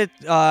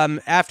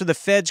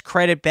Fed's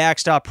credit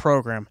backstop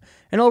program.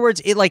 In other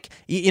words,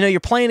 you're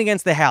playing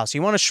against the house.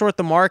 You want to short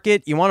the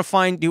market. You want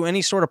to do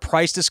any sort of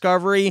price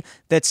discovery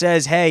that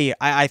says, hey,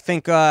 I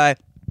think Wall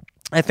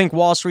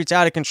Street's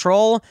out of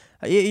control.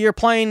 You're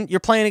playing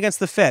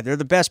against the Fed. They're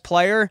the best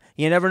player.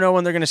 You never know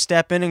when they're going to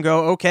step in and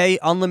go, okay,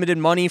 unlimited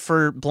money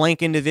for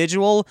blank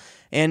individual,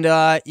 and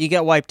you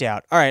get wiped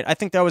out. All right, I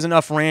think that was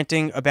enough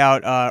ranting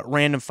about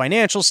random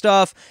financial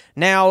stuff.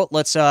 Now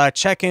let's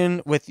check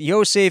in with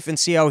Yosef and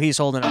see how he's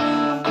holding up.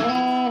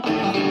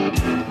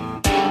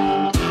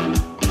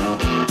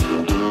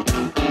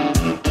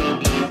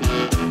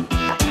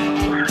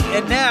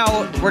 And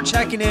now we're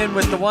checking in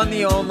with the one,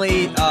 the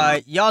only,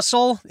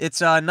 Yussel. It's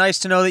nice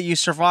to know that you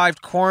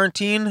survived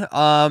quarantine.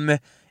 Yeah,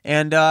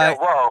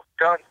 whoa!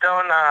 Don't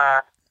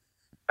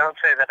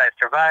say that I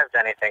survived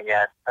anything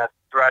yet. That's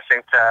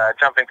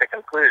jumping to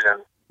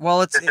conclusions.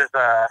 Well, it's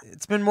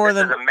been more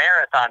than a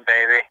marathon,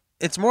 baby.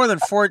 It's more than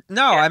four.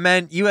 No, yeah. I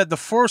meant you had the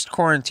forced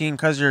quarantine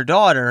because of your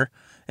daughter,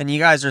 and you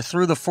guys are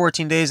through the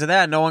 14 days of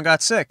that. And no one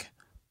got sick.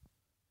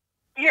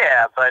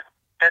 Yeah, but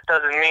that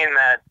doesn't mean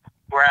that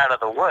we're out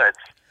of the woods.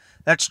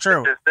 That's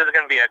true. This is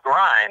going to be a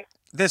grind.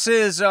 This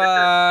is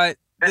like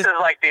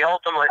the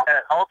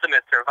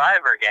ultimate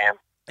survivor game.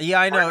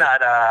 Yeah, I know. We're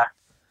not,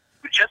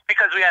 just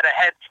because we had a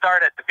head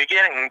start at the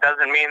beginning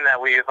doesn't mean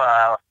that we've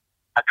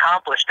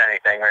accomplished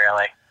anything,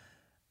 really.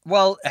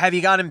 Well, have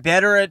you gotten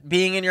better at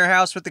being in your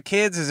house with the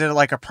kids? Is it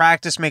like a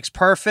practice makes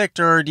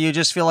perfect, or do you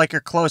just feel like you're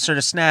closer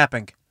to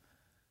snapping?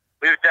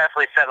 We've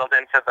definitely settled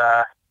into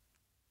the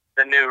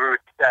new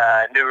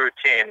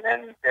routine,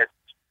 and it's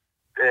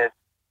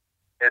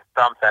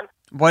something.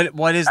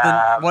 What is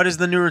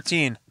the new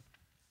routine?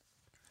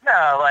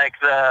 No, like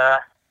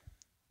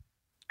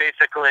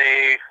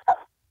basically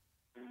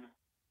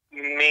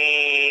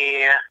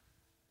me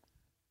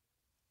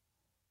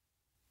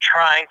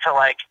trying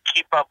to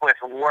keep up with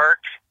work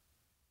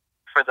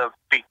for the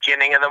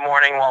beginning of the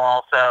morning while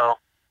also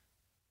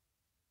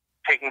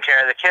taking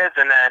care of the kids,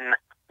 and then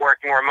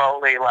working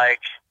remotely I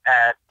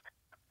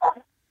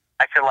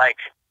could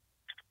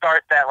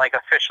start that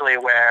officially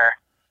where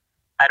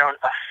I don't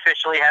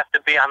officially have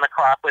to be on the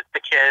clock with the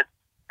kids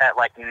at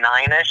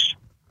 9-ish.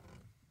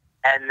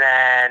 And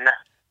then,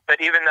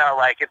 but even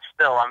though it's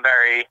still, I'm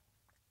very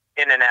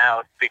in and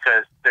out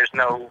because there's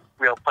no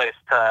real place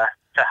to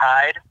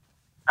hide.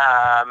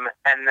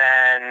 And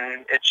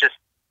then it's just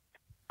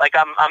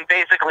I'm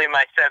basically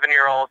my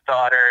 7-year-old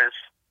daughter's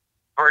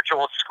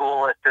virtual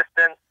school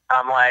assistant.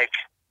 I'm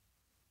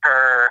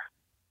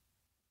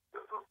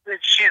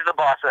she's the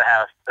boss of the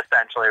house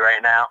essentially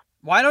right now.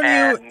 Why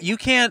don't you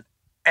can't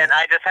and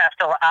I just have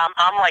to.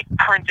 I'm like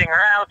printing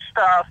her out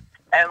stuff,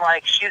 and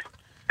like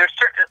there's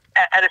certain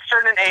at a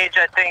certain age,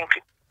 I think,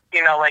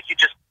 like you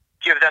just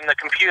give them the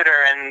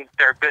computer and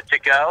they're good to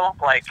go.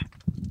 Like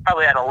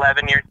probably at 10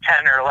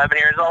 or 11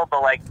 years old,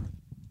 but like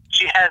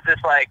she has this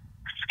like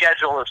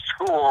schedule of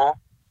school,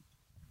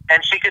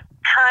 and she could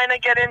kind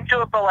of get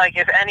into it, but like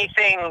if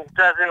anything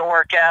doesn't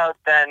work out,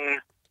 then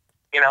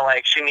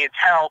like she needs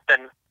help,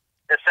 and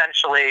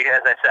essentially,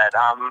 as I said,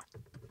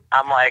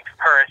 I'm like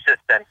her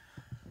assistant.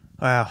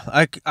 Wow,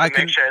 I can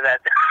make sure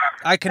that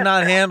I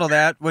cannot handle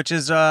that, which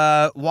is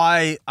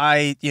why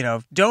I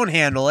don't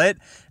handle it.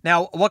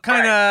 Now, what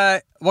kind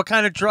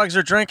of drugs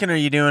or drinking are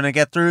you doing to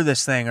get through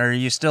this thing? Or are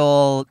you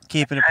still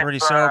keeping it pretty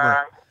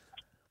sober?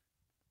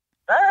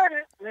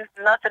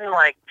 Nothing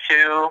like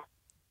too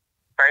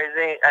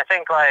crazy. I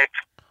think like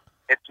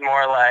it's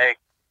more like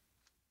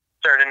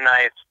certain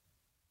nights,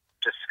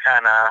 just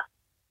kind of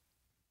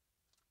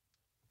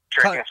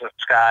drinking some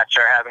scotch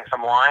or having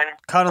some wine.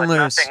 Cut and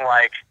loose.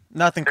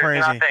 Nothing crazy.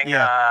 Nothing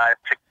yeah.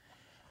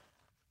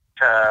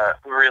 To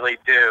really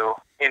do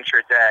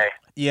intraday.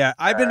 Yeah,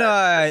 I've been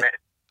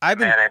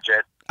manage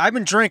it. I've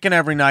been drinking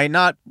every night,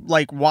 not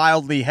like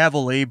wildly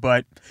heavily,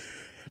 but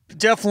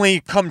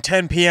definitely come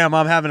 10 p.m.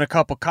 I'm having a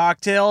couple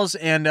cocktails,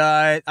 and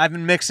I've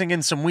been mixing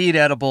in some weed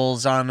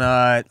edibles on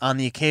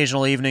the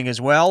occasional evening as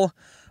well.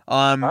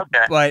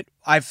 Okay. But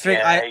I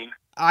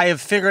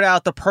have figured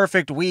out the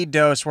perfect weed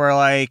dose where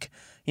like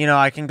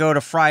I can go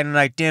to Friday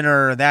night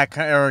dinner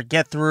or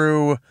get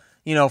through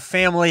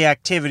family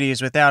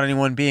activities without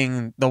anyone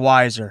being the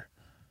wiser.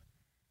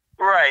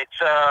 Right.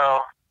 So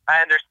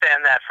I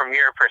understand that from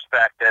your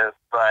perspective,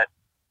 but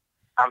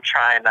I'm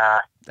trying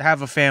to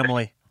have a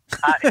family.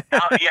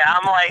 Yeah,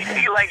 I'm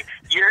like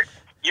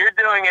you're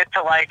doing it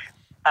to like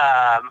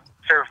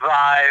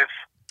survive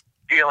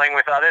dealing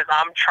with others.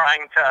 I'm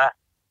trying to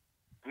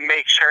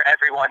make sure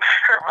everyone's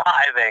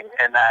surviving,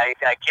 and I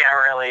can't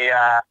really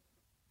I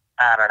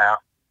don't know.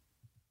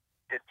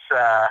 It's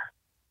a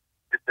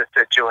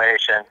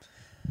situation,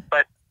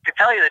 but to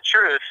tell you the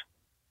truth,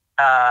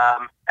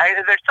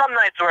 there's some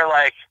nights where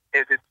like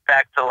it's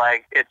back to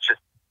like it's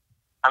just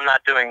I'm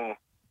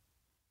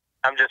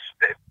just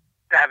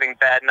having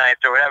bad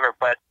nights or whatever.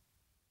 But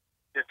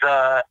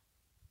the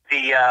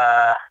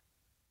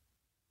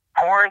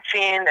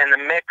quarantine and the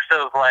mix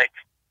of like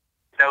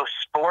no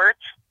sports,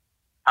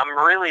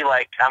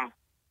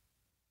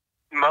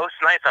 most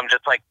nights I'm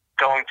just like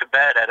going to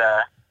bed at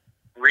a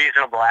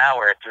reasonable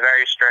hour. It's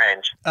very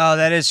strange. Oh,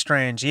 that is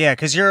strange. Yeah,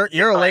 because you're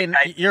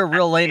a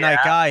real late night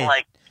guy.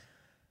 Like,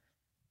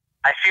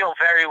 I feel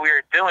very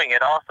weird doing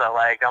it. Also,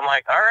 like I'm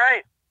like, all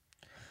right,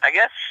 I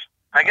guess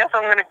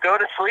I'm gonna go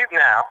to sleep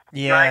now.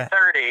 Yeah.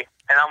 9:30,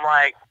 and I'm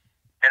like,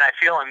 and I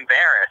feel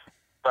embarrassed,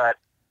 but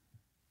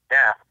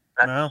yeah.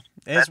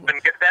 That's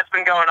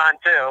been going on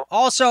too.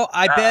 Also,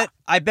 I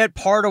bet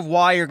part of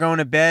why you're going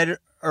to bed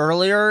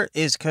earlier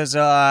is because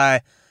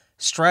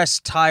stress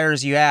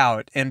tires you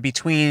out, and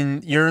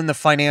between you're in the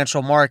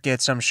financial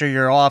markets, I'm sure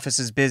your office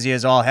is busy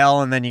as all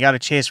hell, and then you got to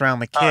chase around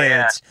the kids. Oh,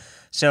 yeah.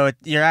 So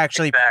you're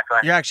actually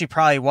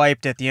probably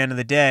wiped at the end of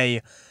the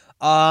day.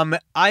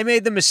 I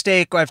made the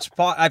mistake.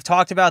 I've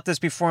talked about this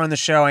before on the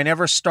show. I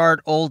never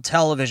start old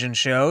television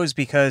shows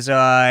because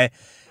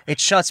it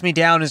shuts me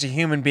down as a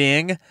human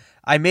being.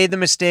 I made the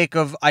mistake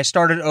I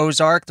started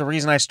Ozark. The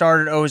reason I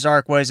started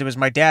Ozark was it was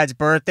my dad's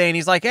birthday, and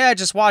he's like, "Yeah,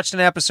 just watched an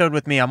episode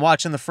with me. I'm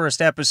watching the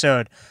first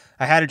episode."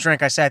 I had a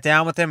drink. I sat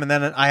down with him, and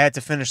then I had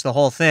to finish the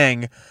whole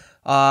thing.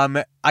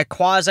 I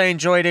quasi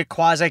enjoyed it.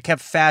 Quasi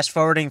kept fast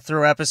forwarding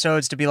through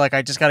episodes to be like,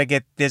 I just got to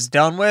get this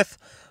done with.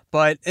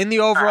 But in the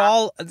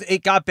overall,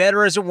 it got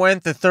better as it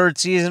went. The third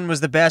season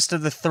was the best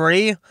of the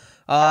three.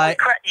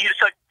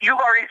 You've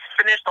already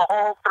finished the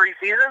whole 3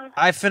 seasons?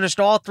 I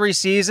finished all 3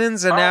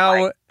 seasons, and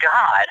my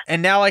God.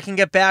 And now I can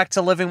get back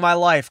to living my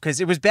life,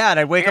 because it was bad.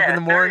 I'd wake up in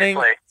the morning.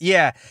 Seriously.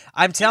 Yeah,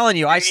 I'm telling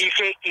you.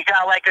 You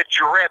got like a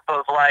drip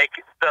of like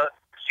the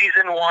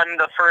season 1,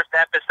 the first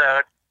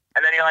episode,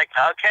 and then you're like,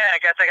 okay, I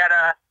guess I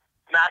gotta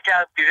knock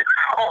out the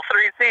whole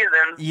 3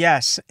 seasons.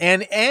 Yes,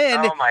 and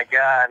oh my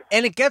God,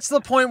 and it gets to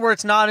the point where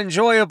it's not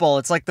enjoyable.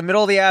 It's like the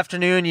middle of the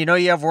afternoon. You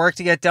have work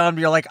to get done,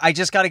 but you're like, I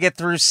got to get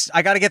through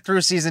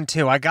season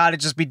 2. I got to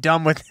just be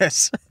done with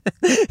this,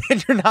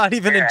 and you're not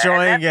even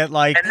enjoying it.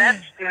 Like, and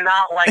that's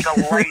not like a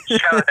light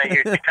show that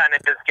you kind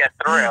of just get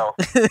through.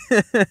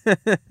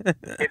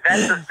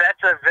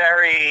 That's a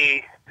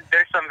very.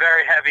 There's some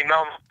very heavy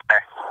moments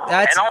there,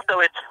 and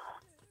also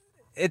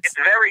it's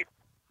very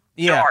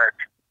dark.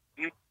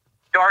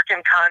 Dark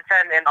in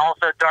content and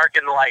also dark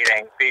in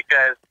lighting,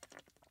 because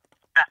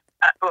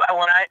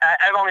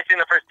I've only seen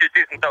the first 2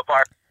 seasons so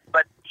far,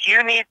 but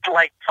you need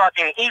like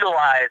fucking eagle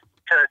eyes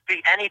to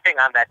see anything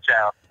on that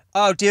show.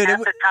 Oh, dude! Half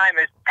the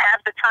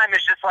time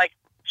is just like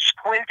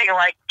squinting,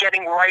 like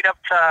getting right up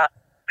to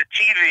the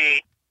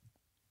TV,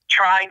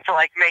 trying to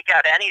like make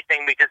out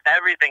anything because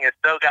everything is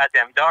so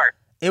goddamn dark.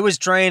 It was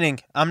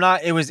draining.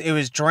 It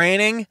was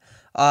draining.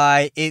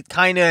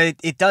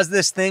 it does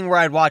this thing where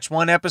I'd watch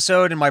one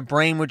episode and my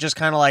brain would just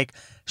kind of like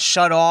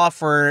shut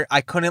off, or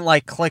I couldn't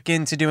like click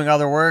into doing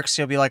other work.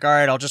 So you'll be like, all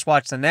right, I'll just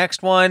watch the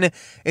next one.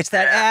 It's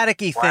that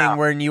addict-y thing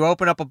where you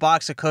open up a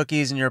box of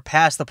cookies and you're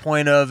past the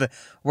point of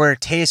where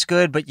it tastes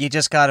good, but you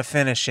just got to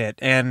finish it.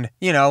 And,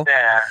 you know.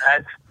 Yeah,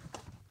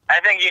 I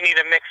think you need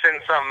to mix in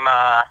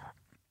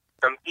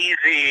some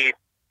easy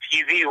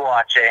TV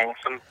watching,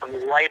 some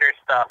lighter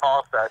stuff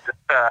also, just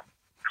to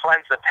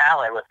cleanse the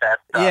palate with that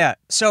stuff. Yeah,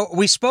 so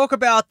we spoke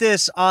about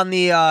this on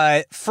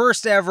the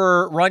first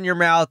ever Run Your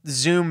Mouth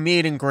Zoom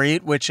meet and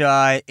greet, which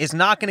is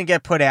not going to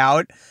get put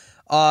out.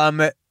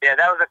 Yeah,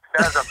 that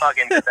was a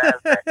fucking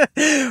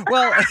disaster.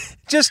 Well,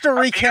 just to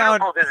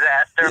recount, a beautiful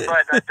disaster,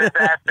 but a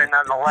disaster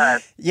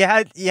nonetheless. You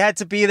had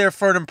to be there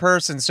for it in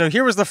person. So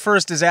here was the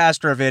first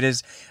disaster of it: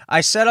 is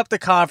I set up the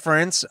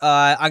conference.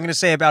 I'm going to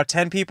say about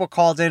 10 people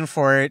called in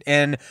for it,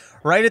 and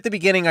right at the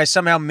beginning, I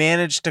somehow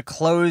managed to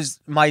close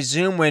my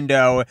Zoom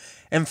window,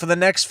 and for the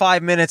next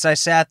 5 minutes, I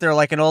sat there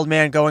like an old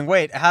man, going,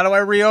 "Wait, how do I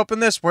reopen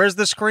this? Where's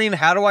the screen?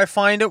 How do I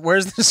find it?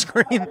 Where's the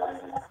screen?"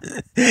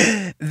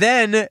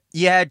 Then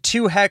you had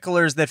two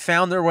hecklers that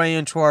found their way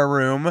into our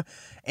room,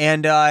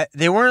 and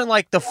they weren't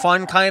like the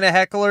fun kind of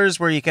hecklers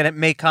where you can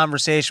make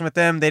conversation with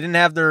them. They didn't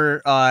have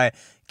their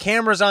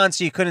cameras on,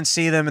 so you couldn't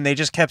see them, and they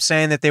just kept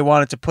saying that they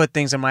wanted to put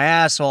things in my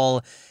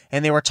asshole,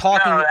 and they were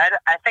talking. No,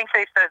 I think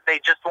they said they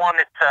just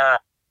wanted to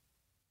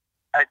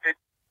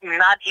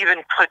not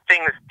even put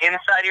things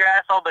inside your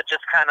asshole, but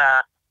just kind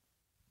of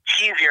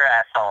tease your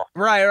asshole.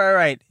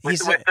 Right.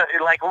 With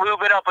like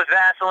lube it up with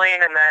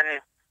Vaseline, and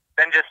then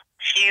just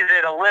tease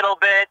it a little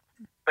bit,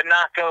 but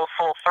not go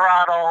full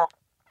throttle.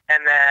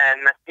 And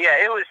then,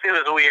 yeah, it was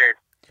weird.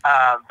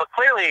 But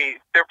clearly,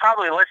 they're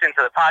probably listening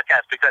to the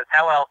podcast, because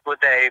how else would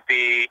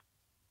they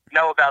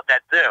know about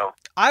that Zoom?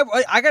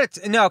 I got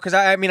to know, because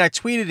I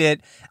tweeted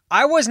it.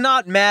 I was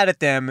not mad at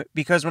them,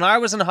 because when I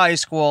was in high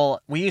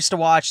school, we used to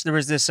watch, there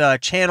was this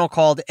channel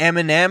called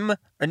M&M,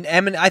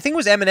 I think it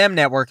was M&M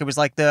Network. It was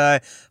like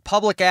the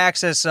public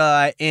access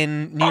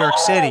in New York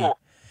City.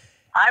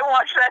 I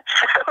watched that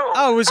too.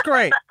 Oh, it was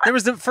great. There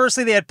was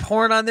firstly, they had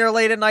porn on there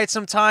late at night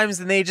sometimes,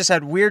 and they just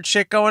had weird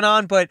shit going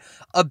on. But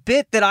a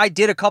bit that I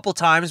did a couple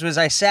times was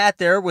I sat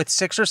there with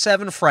 6 or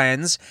 7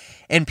 friends,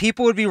 and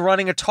people would be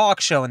running a talk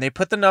show, and they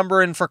put the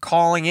number in for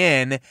calling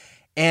in,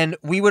 and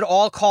we would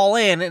all call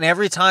in, and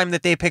every time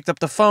that they picked up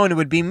the phone, it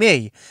would be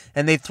me.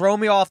 And they'd throw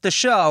me off the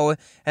show,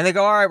 and they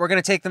go, all right, we're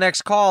going to take the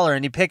next caller.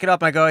 And you pick it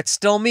up, and I go, it's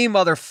still me,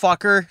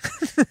 motherfucker.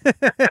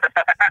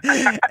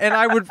 And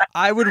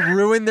I would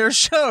ruin their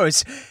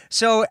shows.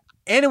 So,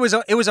 and it was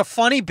a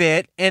funny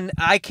bit, and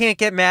I can't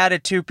get mad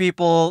at two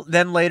people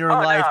then later in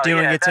life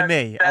doing it to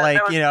me. That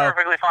was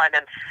perfectly fine.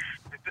 And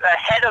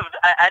ahead of,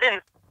 I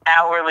didn't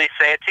outwardly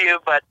say it to you,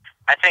 but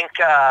I think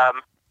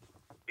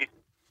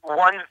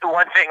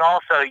one thing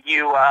also,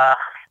 you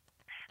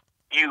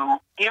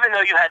even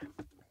though you had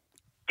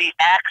the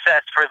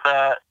access for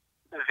the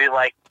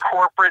like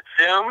corporate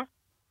Zoom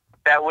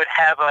that would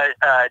have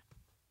a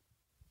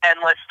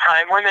endless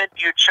time limit,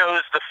 you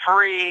chose the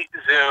free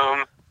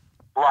Zoom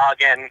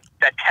login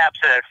that caps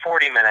it at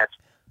 40 minutes.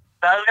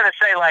 So I was going to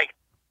say, like,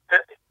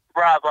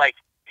 Rob, like,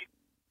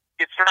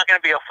 it's not going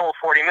to be a full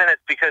 40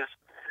 minutes, because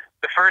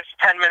the first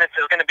 10 minutes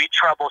is going to be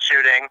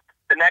troubleshooting.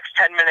 The next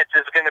 10 minutes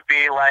is going to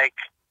be like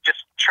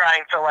just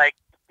trying to like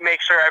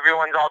make sure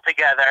everyone's all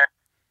together,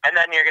 and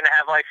then you're going to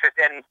have like,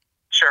 and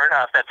sure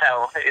enough, that's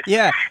how it's.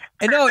 Yeah,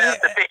 and no,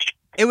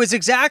 it was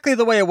exactly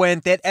the way it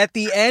went. That at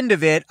the end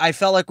of it, I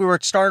felt like we were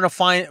starting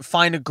to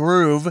find a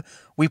groove.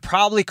 We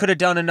probably could have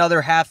done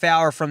another half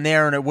hour from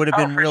there, and it would have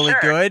been really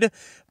good.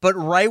 But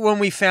right when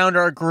we found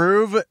our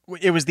groove,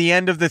 it was the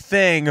end of the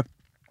thing.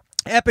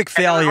 Epic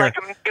failure.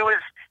 It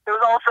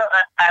was also,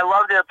 I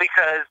loved it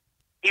because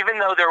even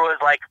though there was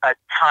like a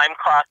time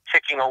clock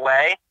ticking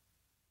away,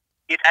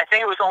 I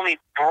think it was only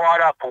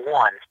brought up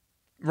once.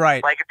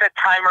 Right. Like it said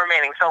time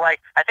remaining. So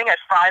like, I think at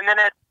 5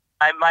 minutes,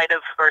 I might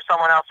have, or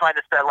someone else might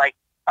have said like,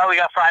 oh, we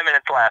got 5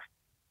 minutes left.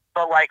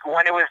 But like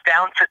when it was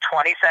down to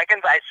 20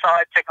 seconds, I saw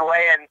it tick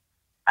away, and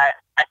I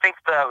think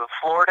the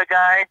Florida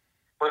guy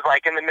was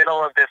like in the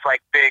middle of this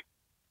like big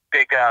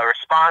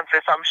response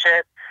or some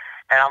shit.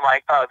 And I'm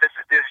like, oh, this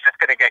is just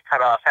going to get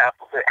cut off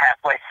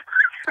halfway.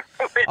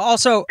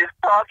 Also, his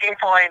talking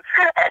point,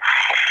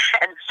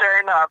 and sure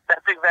enough,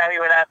 that's exactly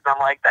what happened. I'm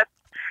like, that's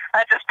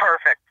just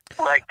perfect.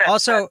 Like,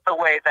 that's the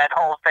way that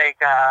whole thing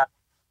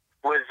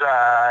was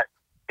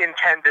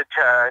intended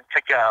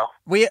to go.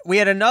 We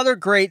had another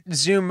great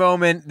Zoom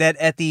moment that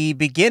at the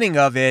beginning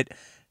of it,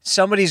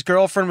 somebody's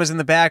girlfriend was in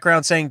the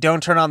background saying,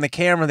 "Don't turn on the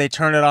camera." They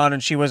turned it on,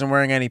 and she wasn't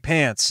wearing any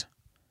pants.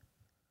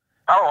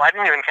 Oh, I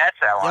didn't even catch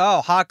that one.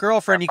 Oh, hot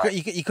girlfriend.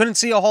 You couldn't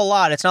see a whole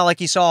lot. It's not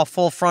like you saw a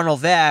full frontal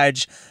vag,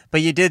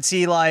 but you did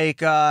see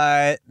like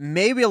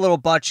maybe a little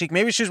butt cheek.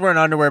 Maybe she was wearing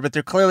underwear, but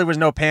there clearly was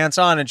no pants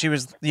on, and she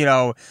was,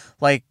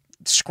 like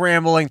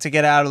scrambling to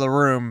get out of the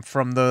room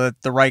from the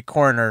right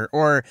corner.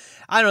 Or,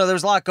 I don't know, there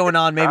was a lot going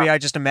on. Maybe I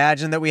just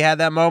imagined that we had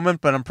that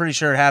moment, but I'm pretty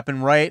sure it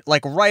happened right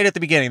at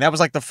the beginning. That was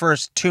like the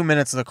first 2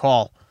 minutes of the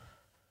call.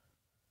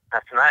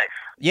 That's nice.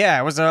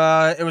 Yeah, it was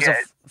a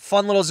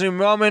fun little Zoom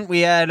moment. We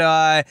had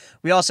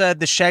we also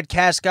had the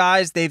Shedcast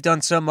guys. They've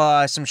done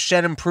some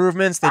shed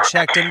improvements. They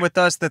checked in with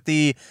us that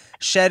the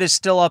shed is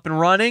still up and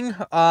running.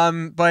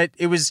 But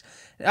it was,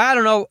 I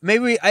don't know,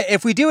 maybe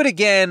if we do it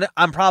again,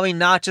 I'm probably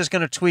not just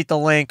going to tweet the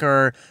link,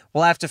 or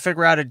we'll have to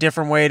figure out a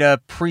different way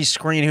to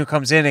pre-screen who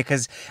comes in it.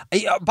 Because,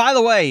 by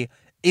the way,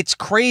 it's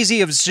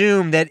crazy of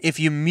Zoom that if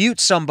you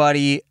mute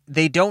somebody,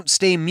 they don't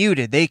stay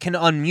muted. They can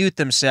unmute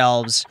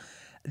themselves.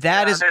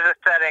 There's a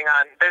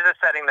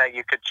setting that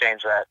you could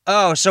change that.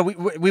 Oh, so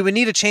we would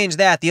need to change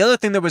that. The other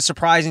thing that was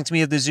surprising to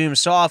me of the Zoom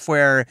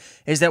software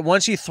is that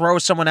once you throw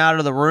someone out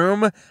of the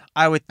room,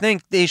 I would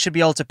think they should be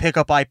able to pick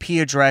up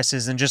IP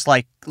addresses and just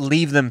like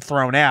leave them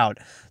thrown out.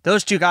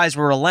 Those two guys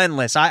were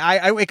relentless.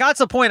 It got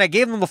to the point I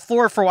gave them the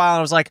floor for a while and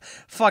I was like,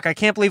 fuck, I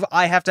can't believe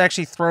I have to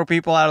actually throw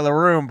people out of the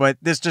room, but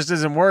this just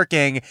isn't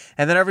working.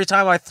 And then every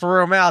time I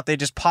threw them out, they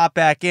just pop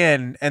back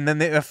in, and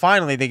then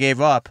finally they gave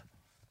up.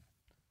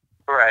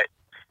 Right.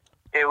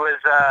 It was,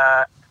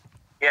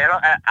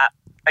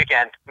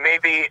 again,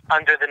 maybe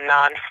under the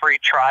non-free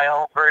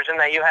trial version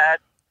that you had,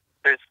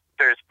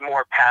 there's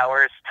more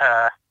powers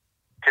to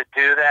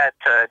do that,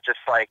 to just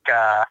like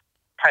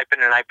type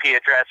in an IP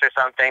address or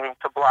something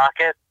to block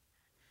it.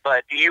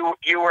 But you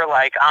were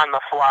like on the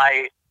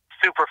fly,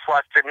 super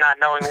flustered, not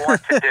knowing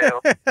what to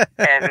do,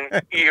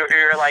 and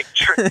you're like,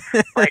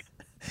 like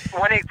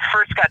when it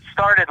first got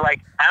started, like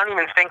I don't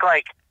even think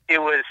like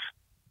it was.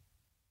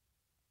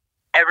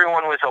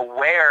 Everyone was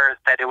aware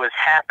that it was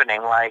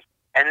happening, like,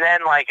 and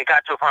then like it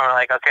got to a point where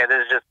like, okay,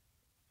 this is just,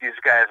 these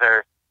guys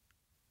are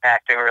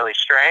acting really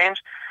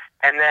strange,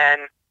 and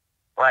then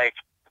like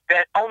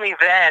that, only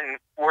then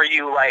were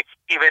you like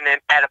even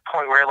at a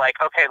point where like,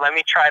 okay, let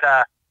me try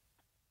to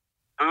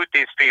boot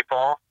these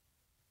people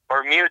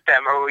or mute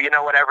them or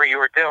whatever you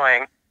were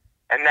doing,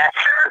 and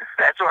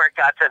that's where it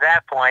got to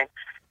that point.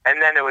 And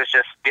then it was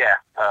just,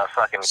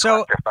 fucking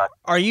clusterfuck.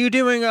 Are you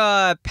doing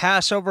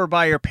Passover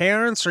by your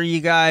parents, or are you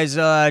guys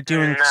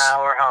doing... No,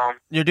 we're home.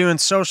 You're doing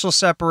social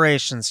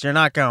separations. You're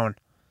not going.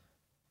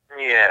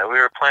 Yeah, we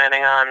were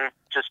planning on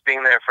just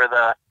being there for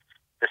the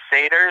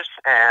Seders,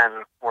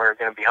 and we're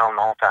going to be home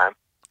the whole time.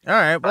 All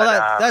right,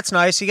 well, that's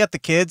nice. You got the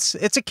kids.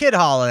 It's a kid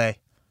holiday.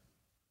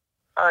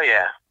 Oh,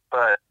 yeah,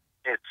 but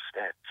it's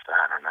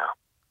I don't know.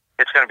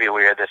 It's going to be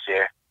weird this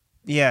year.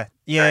 Yeah.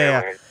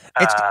 Weird.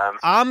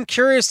 I'm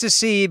curious to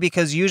see,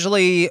 because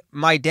usually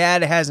my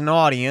dad has an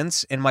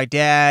audience, and my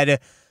dad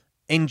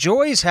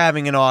enjoys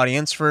having an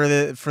audience for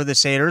the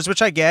Seders,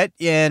 which I get.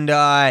 And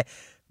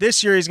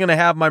this year he's going to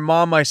have my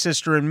mom, my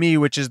sister, and me,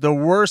 which is the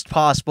worst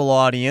possible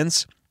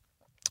audience.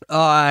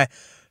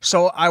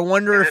 So I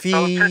wonder if he.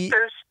 Both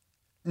sisters?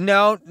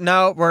 No,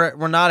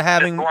 we're not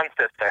having just one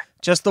sister.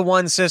 Just the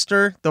one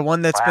sister, the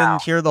one that's been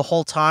here the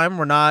whole time.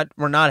 We're not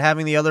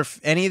having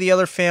any of the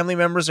other family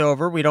members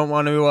over. We don't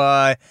want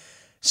to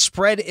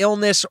spread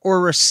illness or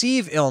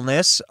receive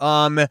illness.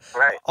 Right.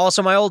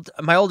 Also,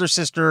 my older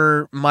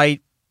sister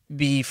might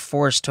be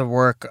forced to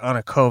work on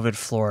a COVID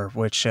floor,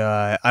 which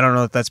I don't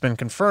know if that's been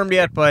confirmed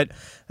yet, but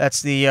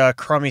that's the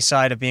crummy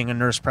side of being a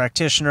nurse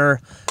practitioner,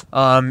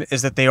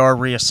 is that they are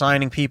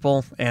reassigning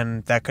people,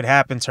 and that could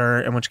happen to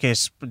her, in which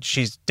case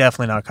she's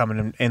definitely not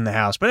coming in the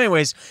house. But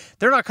anyways,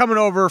 they're not coming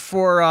over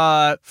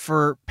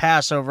for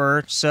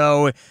Passover,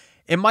 so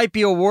it might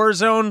be a war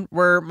zone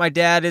where my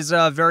dad is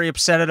very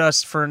upset at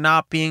us for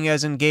not being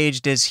as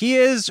engaged as he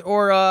is,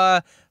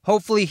 or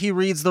hopefully he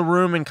reads the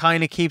room and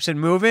kind of keeps it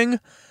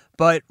moving.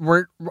 But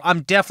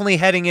I'm definitely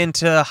heading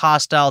into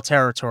hostile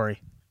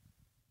territory.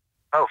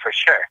 Oh, for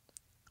sure.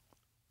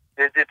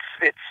 It's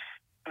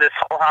this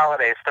whole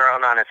holiday is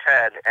thrown on its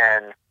head,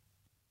 and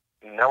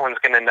no one's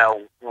going to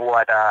know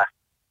what.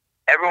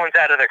 Everyone's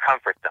out of their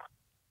comfort zone.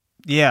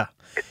 Yeah.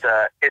 It's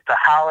a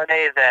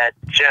holiday that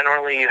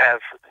generally you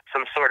have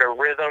some sort of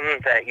rhythm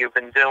that you've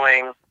been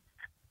doing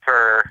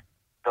for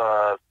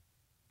the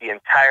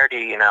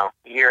entirety,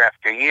 year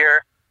after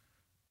year.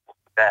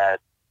 That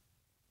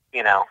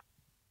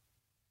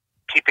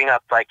keeping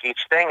up like each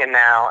thing, and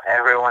now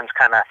everyone's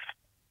kind of,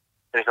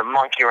 there's a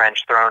monkey wrench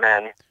thrown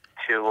in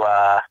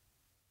to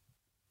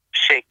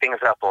shake things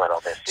up a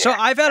little bit. So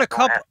I've had a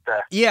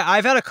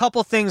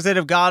couple things that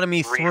have gotten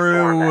me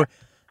through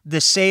the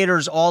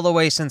Seders all the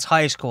way since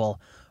high school.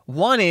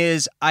 One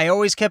is I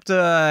used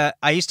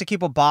to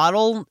keep a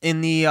bottle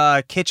in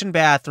the kitchen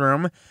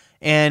bathroom,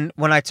 and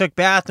when I took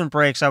bathroom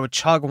breaks, I would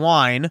chug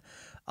wine.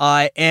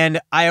 And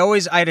I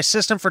had a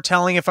system for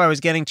telling if I was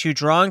getting too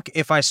drunk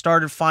if I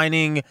started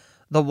finding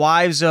the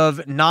wives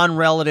of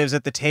non-relatives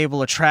at the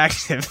table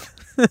attractive.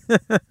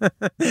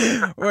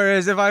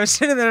 Whereas if I was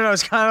sitting there and I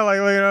was kind of like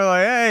looking at her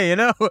like, hey,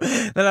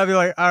 then I'd be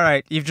like, all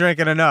right, you've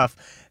drinking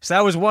enough. So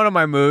that was one of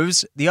my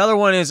moves. The other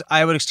one is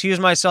I would excuse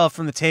myself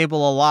from the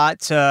table a lot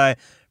to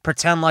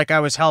pretend like I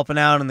was helping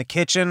out in the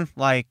kitchen.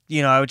 Like,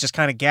 I would just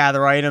kind of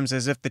gather items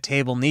as if the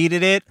table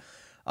needed it.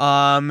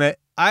 I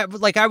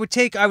would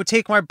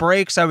take my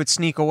breaks. I would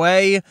sneak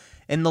away.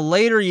 In the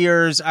later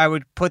years, I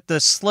would put the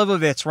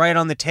Slivovitz right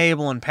on the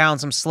table and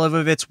pound some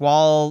Slivovitz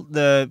while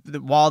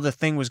the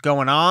thing was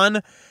going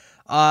on.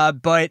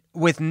 But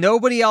with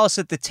nobody else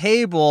at the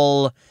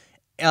table,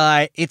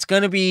 it's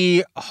going to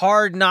be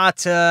hard not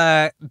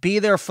to be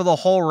there for the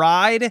whole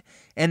ride.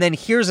 And then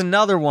here's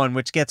another one,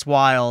 which gets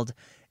wild,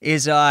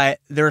 is there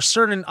are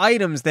certain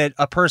items that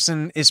a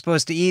person is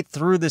supposed to eat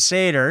through the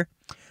Seder.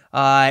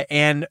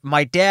 And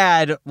my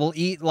dad will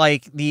eat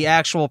like the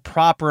actual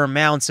proper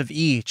amounts of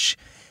each.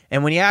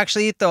 And when you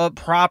actually eat the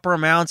proper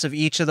amounts of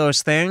each of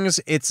those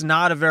things, it's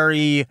not a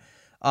very,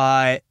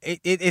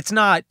 it's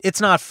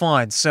not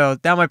fun. So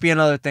that might be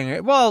another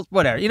thing. Well,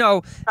 whatever, you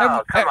know.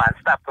 Oh, come on,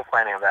 stop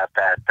complaining about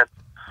that. That's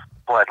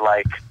what,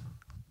 like,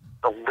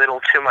 a little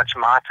too much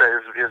matzah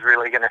is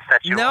really going to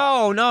set you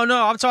off.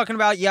 No. I'm talking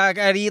about, I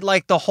gotta eat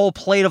like the whole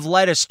plate of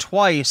lettuce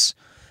twice.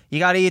 You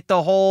gotta eat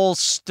the whole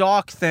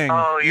stalk thing.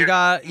 Oh, You're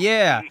going to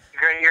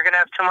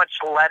have too much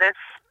lettuce,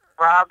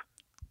 Rob?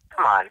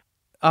 Come on.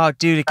 Oh,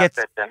 dude,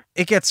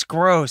 it gets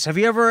gross. Have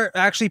you ever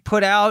actually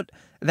put out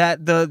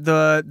that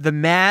the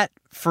mat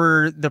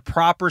for the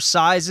proper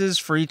sizes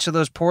for each of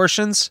those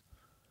portions?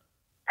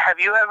 Have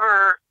you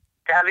ever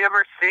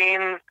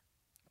seen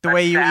the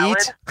way you salad?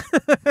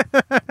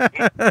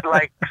 Eat?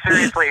 Like,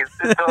 seriously,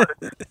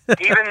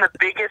 even the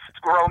biggest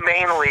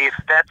romaine leaf,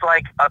 that's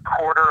like a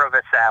quarter of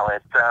a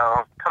salad.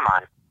 So come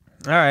on.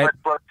 All right.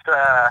 Let's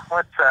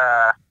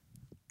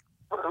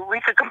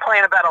we could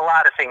complain about a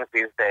lot of things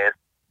these days.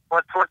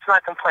 Let's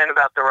not complain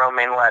about the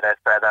romaine lettuce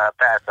at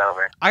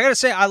Passover. I gotta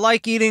say, I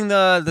like eating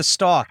the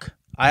stalk.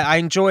 I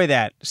enjoy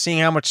that, seeing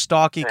how much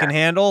stalk you can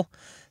handle.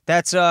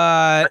 That's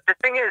But the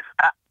thing is,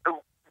 do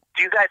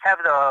you guys have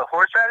the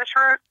horseradish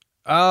root?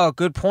 Oh,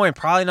 good point.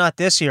 Probably not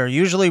this year.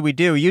 Usually we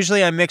do.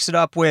 Usually I mix it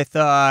up with.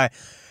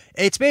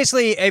 It's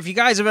basically, if you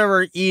guys have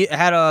ever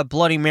had a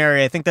Bloody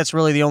Mary, I think that's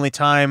really the only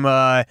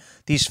time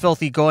these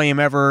filthy goyim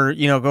ever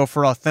go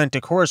for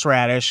authentic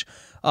horseradish.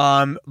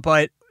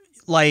 But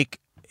like.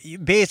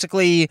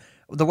 Basically,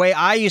 the way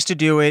I used to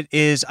do it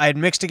is I'd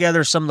mix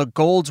together some of the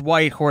Gold's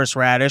White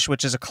horseradish,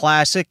 which is a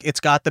classic.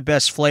 It's got the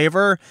best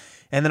flavor.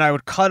 And then I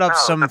would cut up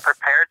some... the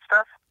prepared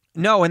stuff?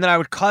 No, and then I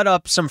would cut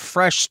up some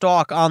fresh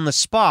stalk on the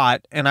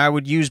spot, and I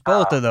would use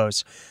both of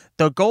those.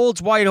 The Gold's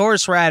White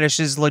horseradish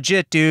is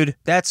legit, dude.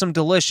 That's some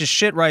delicious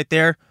shit right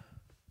there.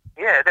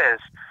 Yeah, it is.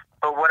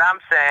 But what I'm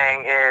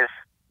saying is,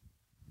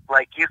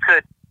 like, you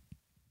could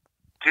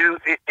do...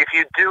 If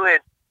you do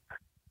it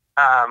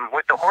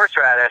with the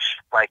horseradish,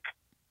 like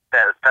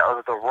the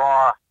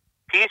raw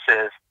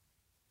pieces,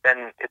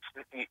 then it's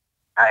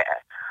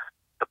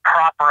the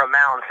proper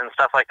amounts and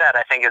stuff like that.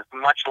 I think is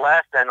much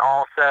less, and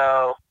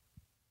also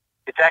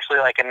it's actually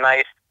like a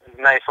nice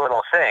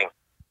little thing.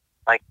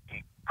 Like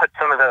you put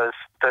some of those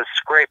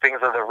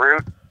scrapings of the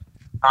root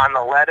on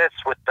the lettuce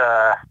with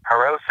the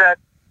haroset,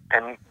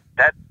 and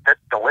that's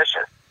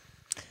delicious.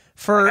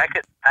 I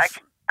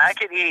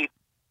could eat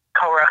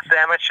Korach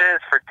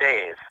sandwiches for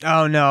days.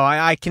 Oh no,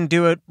 I can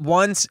do it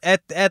once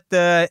at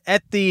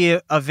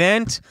the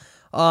event.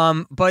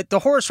 But the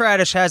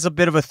horseradish has a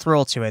bit of a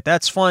thrill to it.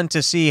 That's fun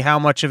to see how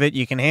much of it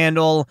you can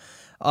handle.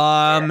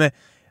 All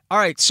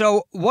right,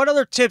 so what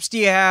other tips do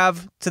you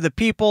have to the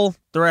people?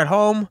 They're at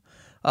home.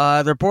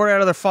 They're bored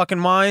out of their fucking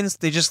minds.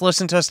 They just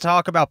listen to us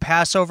talk about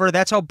Passover.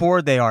 That's how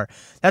bored they are.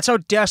 That's how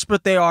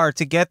desperate they are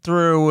to get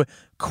through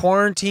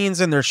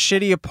quarantines in their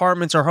shitty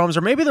apartments or homes,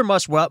 or maybe they're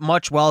much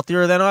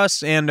wealthier than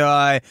us, and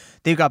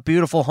they've got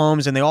beautiful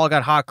homes, and they all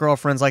got hot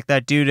girlfriends like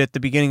that dude at the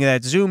beginning of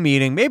that Zoom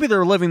meeting. Maybe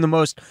they're living the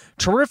most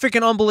terrific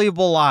and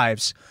unbelievable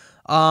lives.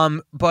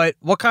 But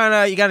what kind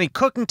of, you got any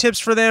cooking tips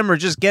for them, or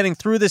just getting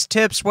through this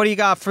tips? What do you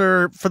got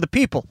for the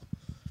people?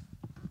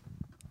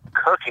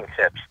 Cooking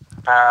tips.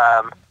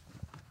 I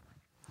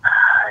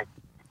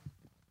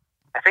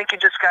think you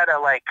just gotta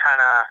like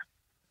kind of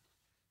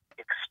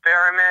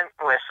experiment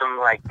with some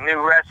like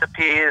new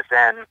recipes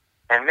and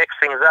mix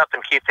things up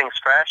and keep things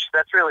fresh.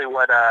 That's really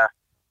what I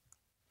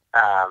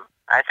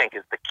think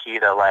is the key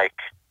to like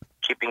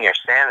keeping your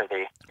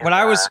sanity in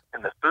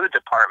the food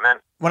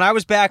department. When I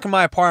was back in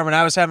my apartment,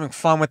 I was having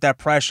fun with that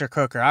pressure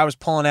cooker. I was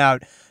pulling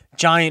out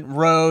giant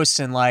roasts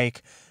and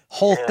like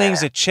whole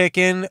things of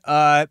chicken.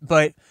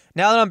 But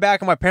now that I'm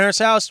back in my parents'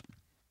 house,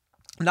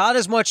 not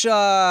as much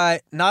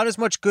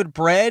good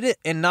bread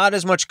and not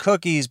as much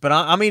cookies, but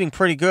I'm eating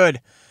pretty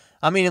good.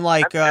 I'm eating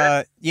like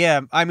I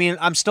mean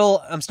I'm still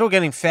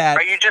getting fat.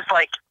 Are you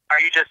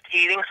just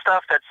eating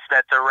stuff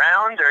that's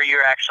around, or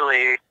you're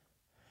actually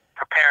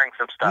preparing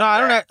some stuff? No,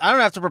 I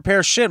don't have to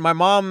prepare shit. My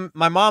mom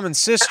and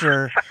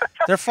sister,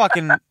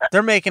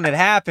 they're making it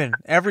happen.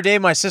 Every day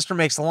my sister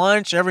makes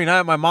lunch, every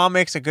night my mom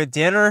makes a good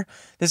dinner.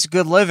 This is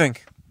good living.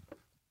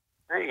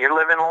 You're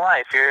living a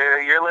life.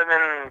 You're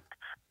living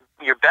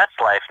your best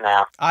life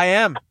now. I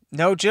am.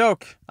 No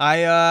joke.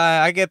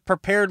 I get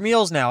prepared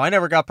meals now. I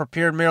never got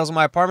prepared meals in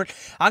my apartment.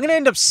 I'm gonna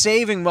end up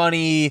saving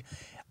money.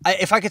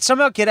 If I could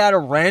somehow get out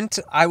of rent,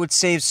 I would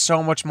save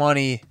so much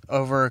money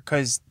over,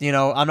 because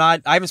I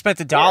haven't spent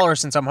 $1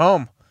 since I'm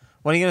home.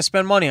 What are you gonna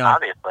spend money on?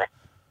 Obviously,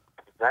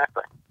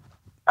 exactly.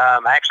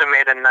 I actually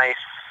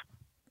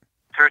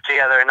threw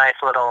together a nice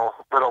little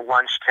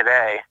lunch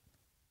today.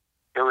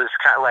 It was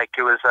kind of like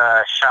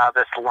a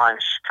Shabbos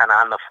lunch, kind of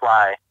on the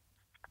fly.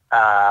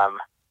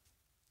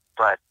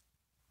 But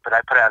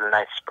I put out a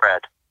nice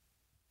spread.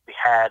 We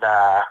had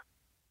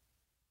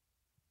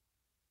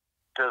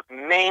the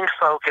main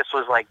focus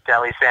was like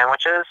deli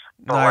sandwiches,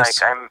 but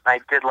Nice. like I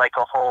did like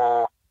a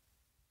whole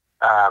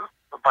a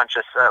bunch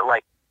of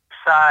like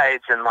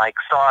sides and like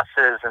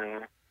sauces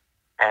and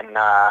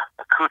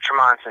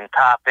accoutrements and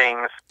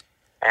toppings.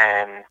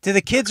 And Did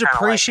the kids kinda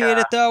appreciate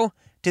like, it though?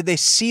 Did they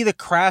see the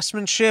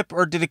craftsmanship,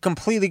 or did it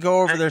completely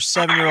go over their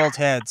 7-year-old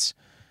heads?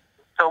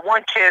 So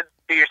one kid,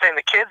 you're saying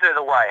the kids or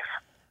the wife?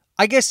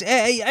 I guess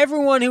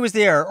everyone who was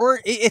there, or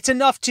it's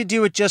enough to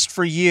do it just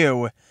for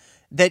you,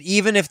 that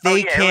even if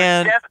they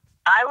can...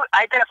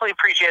 I definitely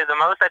appreciated it the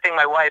most. I think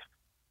my wife,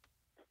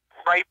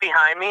 right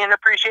behind me in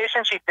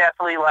appreciation, she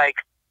definitely was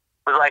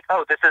like,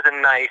 oh, this is a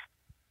nice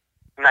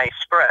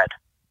spread.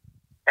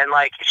 And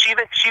like she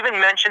even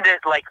mentioned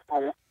it like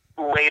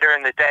later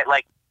in the day,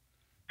 like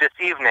this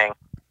evening.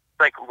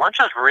 Like lunch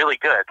was really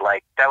good.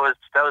 Like that was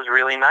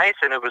really nice,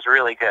 and it was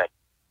really good.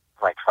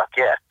 Like fuck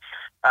yeah.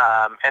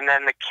 And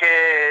then the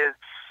kids,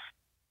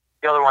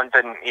 the other one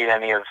didn't eat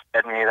any of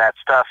that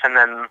stuff, and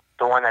then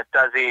the one that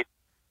does eat,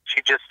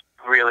 she just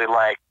really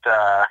liked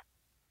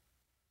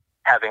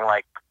having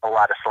like a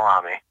lot of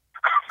salami.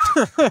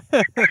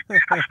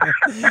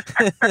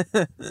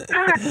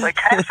 Like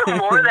have some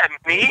more of that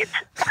meat.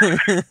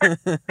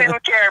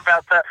 Didn't care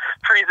about the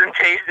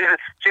presentation.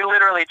 She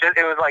literally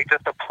it was like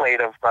just a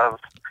plate of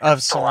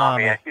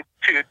salami.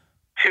 Two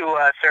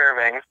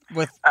servings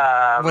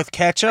with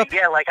ketchup.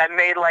 Yeah, like I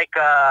made like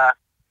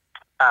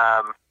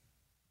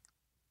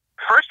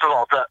first of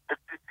all,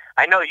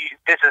 I know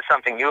this is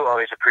something you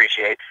always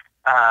appreciate.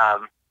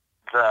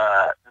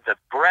 The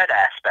bread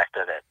aspect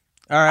of it.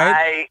 All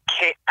right.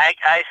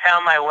 I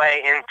found my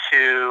way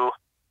into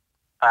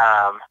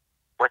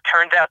what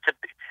turned out to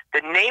be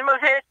the name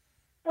of it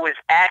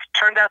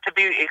turned out to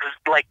be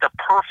like the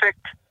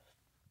perfect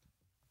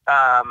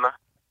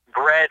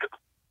bread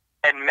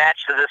and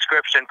matched the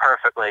description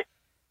perfectly.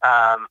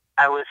 I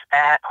was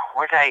at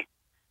I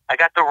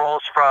got the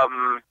rolls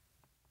from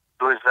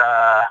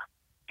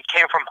it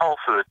came from Whole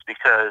Foods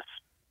because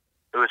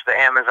it was the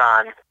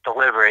Amazon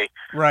delivery.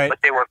 Right.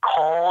 But they were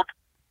cold.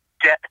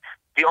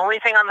 The only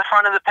thing on the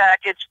front of the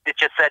package, it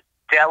just said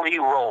deli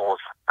rolls.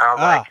 And I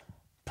was like,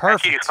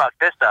 perfect. You fucked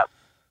this up.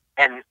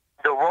 And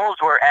the rolls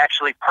were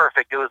actually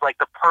perfect. It was like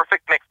the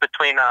perfect mix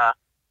between a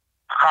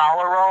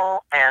challah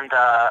roll and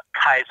a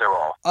Kaiser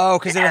roll. Oh,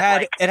 because it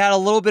had a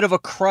little bit of a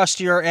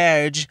crustier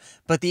edge,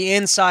 but the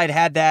inside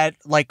had that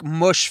like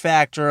mush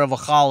factor of a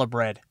challah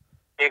bread.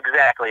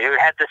 Exactly. It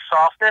had the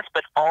softness,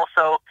 but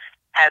also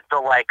had the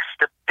like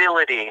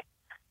stability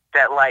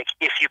that like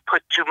if you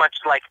put too much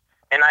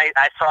and I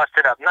sauced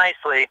it up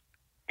nicely.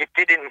 It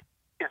didn't.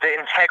 The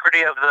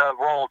integrity of the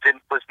roll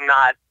was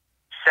not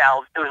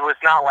salvaged. It was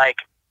not like.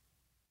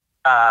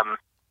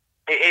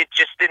 It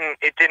just didn't.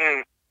 It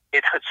didn't.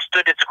 It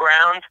stood its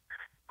ground,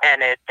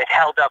 and it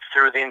held up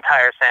through the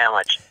entire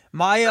sandwich.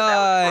 My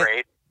that was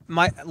great.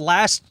 My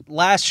last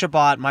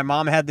Shabbat, my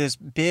mom had this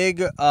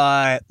big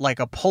like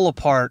a pull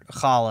apart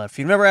challah. If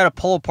you've never had a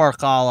pull apart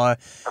challah,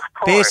 Of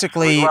course,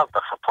 basically we love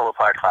the pull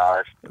apart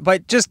challahs.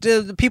 But just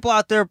the people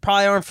out there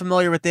probably aren't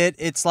familiar with it.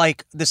 It's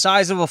like the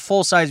size of a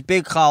full-size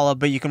big challah,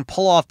 but you can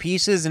pull off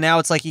pieces, and now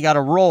it's like you got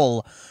a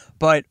roll.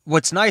 But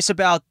what's nice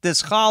about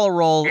this challah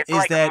roll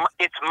is that...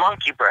 It's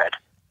monkey bread.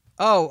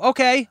 Oh,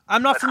 okay.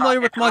 I'm not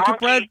familiar with monkey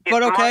bread,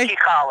 but okay. It's monkey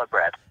challah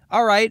bread.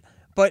 All right.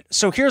 But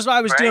so here's what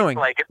I was doing.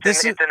 Like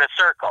it's in a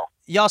circle.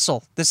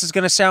 Yussel, this is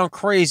going to sound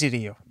crazy to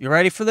you. You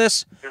ready for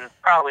this?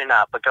 Probably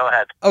not, but go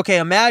ahead. Okay,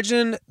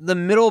 imagine the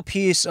middle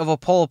piece of a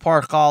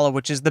pull-apart challah,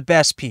 which is the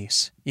best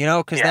piece,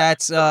 because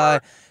that's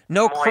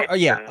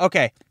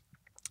okay.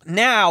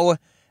 Now,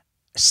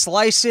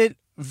 slice it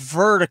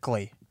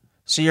vertically.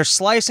 So you're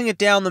slicing it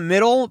down the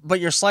middle, but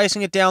you're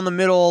slicing it down the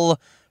middle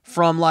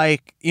from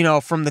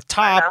from the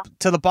top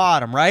to the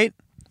bottom, right?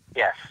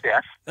 Yes.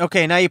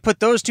 Okay, now you put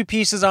those two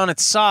pieces on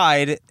its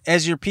side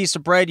as your piece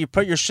of bread. You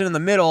put your shit in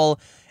the middle,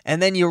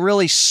 and then you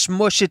really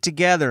smush it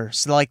together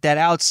so like that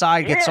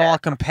outside gets all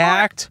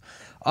compact.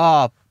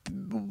 Oh,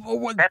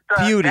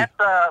 beauty. That's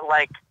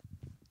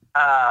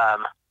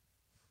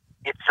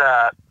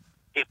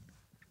it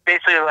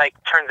basically like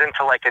turns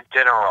into like a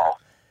dinner roll,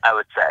 I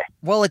would say.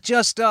 Well, it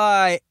just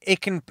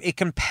it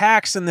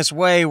compacts in this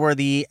way where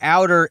the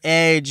outer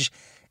edge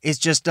is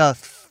just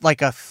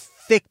like a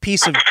thick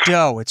piece of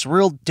dough. It's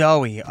real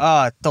doughy.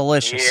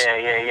 Delicious.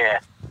 Yeah.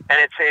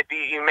 And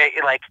you make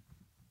it like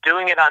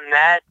doing it on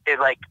that. It's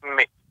like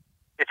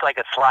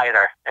a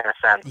slider in a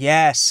sense.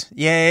 Yes.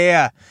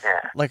 Yeah.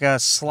 Like a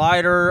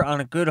slider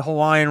on a good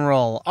Hawaiian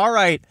roll. All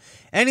right.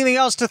 Anything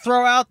else to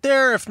throw out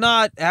there? If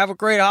not, have a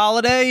great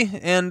holiday.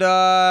 And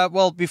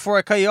before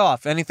I cut you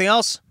off, anything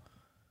else?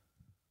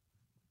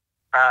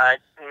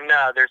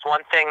 No. There's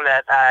one thing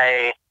that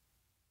I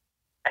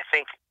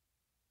think.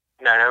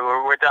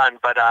 No, we're done.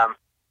 But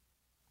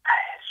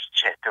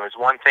shit, there was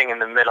one thing in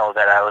the middle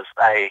that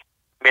I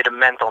made a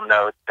mental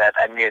note that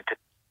I needed to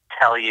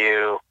tell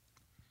you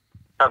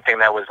something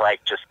that was like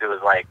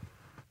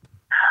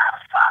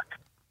fuck.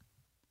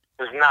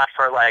 It was not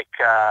for like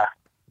the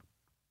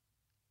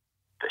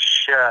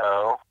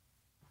show.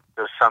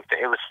 It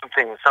was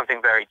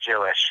something very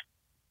Jewish.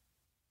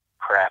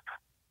 Crap.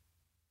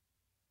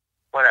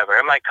 Whatever.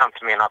 It might come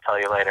to me and I'll tell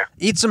you later.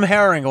 Eat some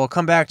herring. We'll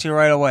come back to you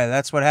right away.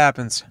 That's what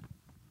happens.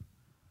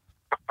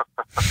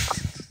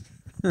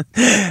 All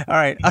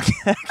right.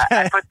 Okay.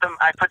 I put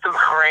some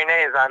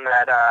mayonnaise on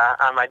that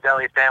on my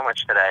deli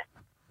sandwich today.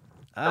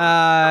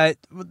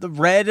 The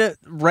red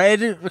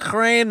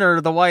crane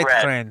or the white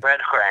crane? Red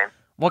crane.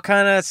 What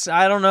kind of?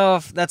 I don't know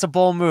if that's a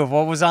bold move.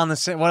 What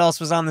else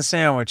was on the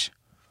sandwich?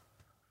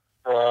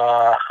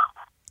 Well,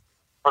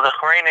 the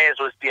mayonnaise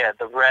was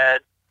the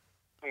red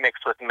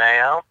mixed with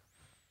mayo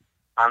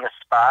on the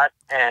spot,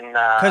 and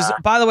because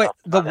by the way,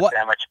 the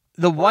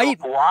white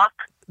guac.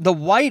 The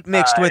white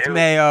mixed with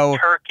mayo.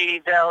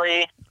 Turkey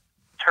deli,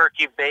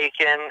 turkey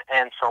bacon,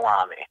 and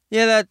salami.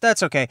 Yeah,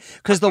 that's okay.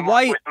 Because the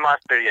white with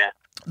mustard, yeah.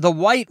 The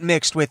white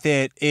mixed with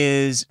it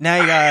is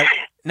now you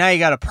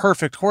got a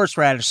perfect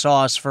horseradish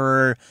sauce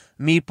for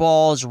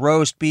meatballs,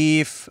 roast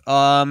beef,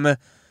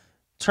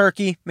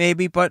 turkey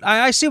maybe. But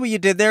I see what you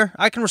did there.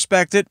 I can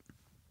respect it.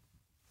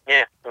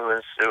 Yeah, it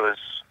was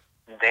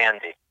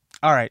dandy.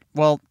 All right.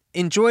 Well,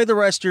 enjoy the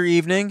rest of your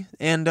evening,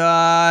 and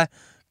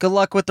good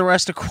luck with the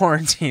rest of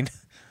quarantine.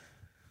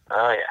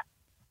 Oh, yeah.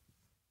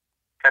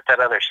 Cut that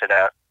other shit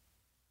out.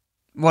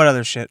 What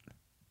other shit?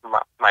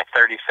 My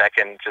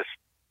 30-second just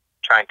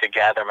trying to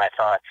gather my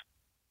thoughts.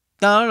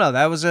 No.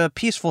 That was a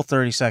peaceful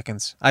 30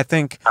 seconds. I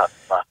think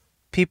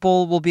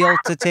people will be able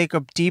to take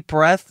a deep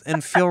breath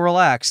and feel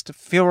relaxed.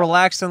 Feel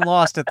relaxed and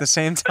lost at the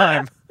same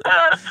time.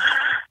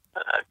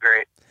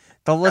 Great.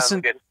 They'll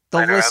listen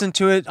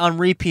to it on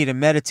repeat and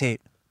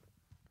meditate.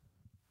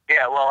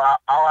 Yeah, well,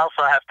 I'll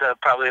also have to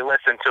probably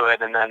listen to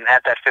it, and then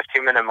at that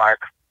 15-minute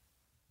mark,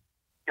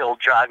 you'll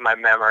jog my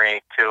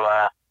memory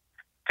to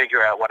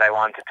figure out what I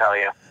wanted to tell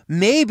you.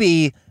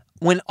 Maybe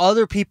when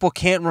other people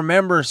can't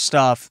remember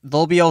stuff,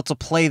 they'll be able to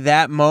play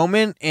that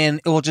moment, and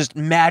it will just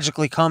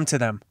magically come to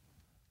them.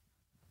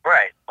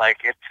 Right, like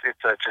it's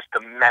just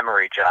a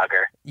memory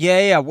jogger.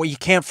 Yeah. Well, you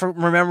can't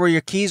remember where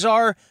your keys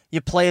are,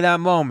 you play that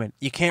moment.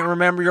 You can't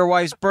remember your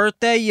wife's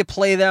birthday, you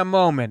play that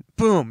moment.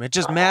 Boom! It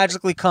just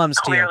magically comes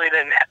to you.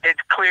 It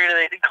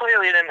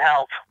clearly didn't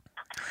help.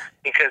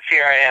 Because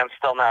here I am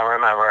still not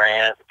remembering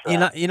it.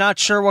 So. You're not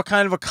sure what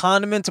kind of a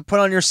condiment to put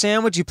on your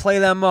sandwich, you play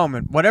that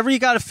moment. Whatever you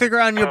got to figure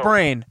out in your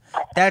brain,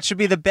 that should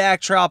be the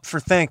backdrop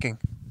for thinking.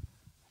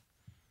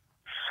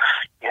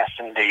 Yes,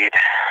 indeed.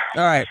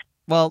 All right.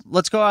 Well,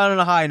 let's go out on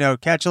a high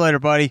note. Catch you later,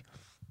 buddy.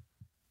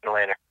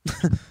 Later.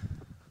 All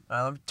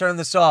right, let me turn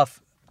this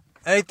off.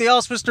 Anything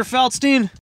else, Mr. Feldstein?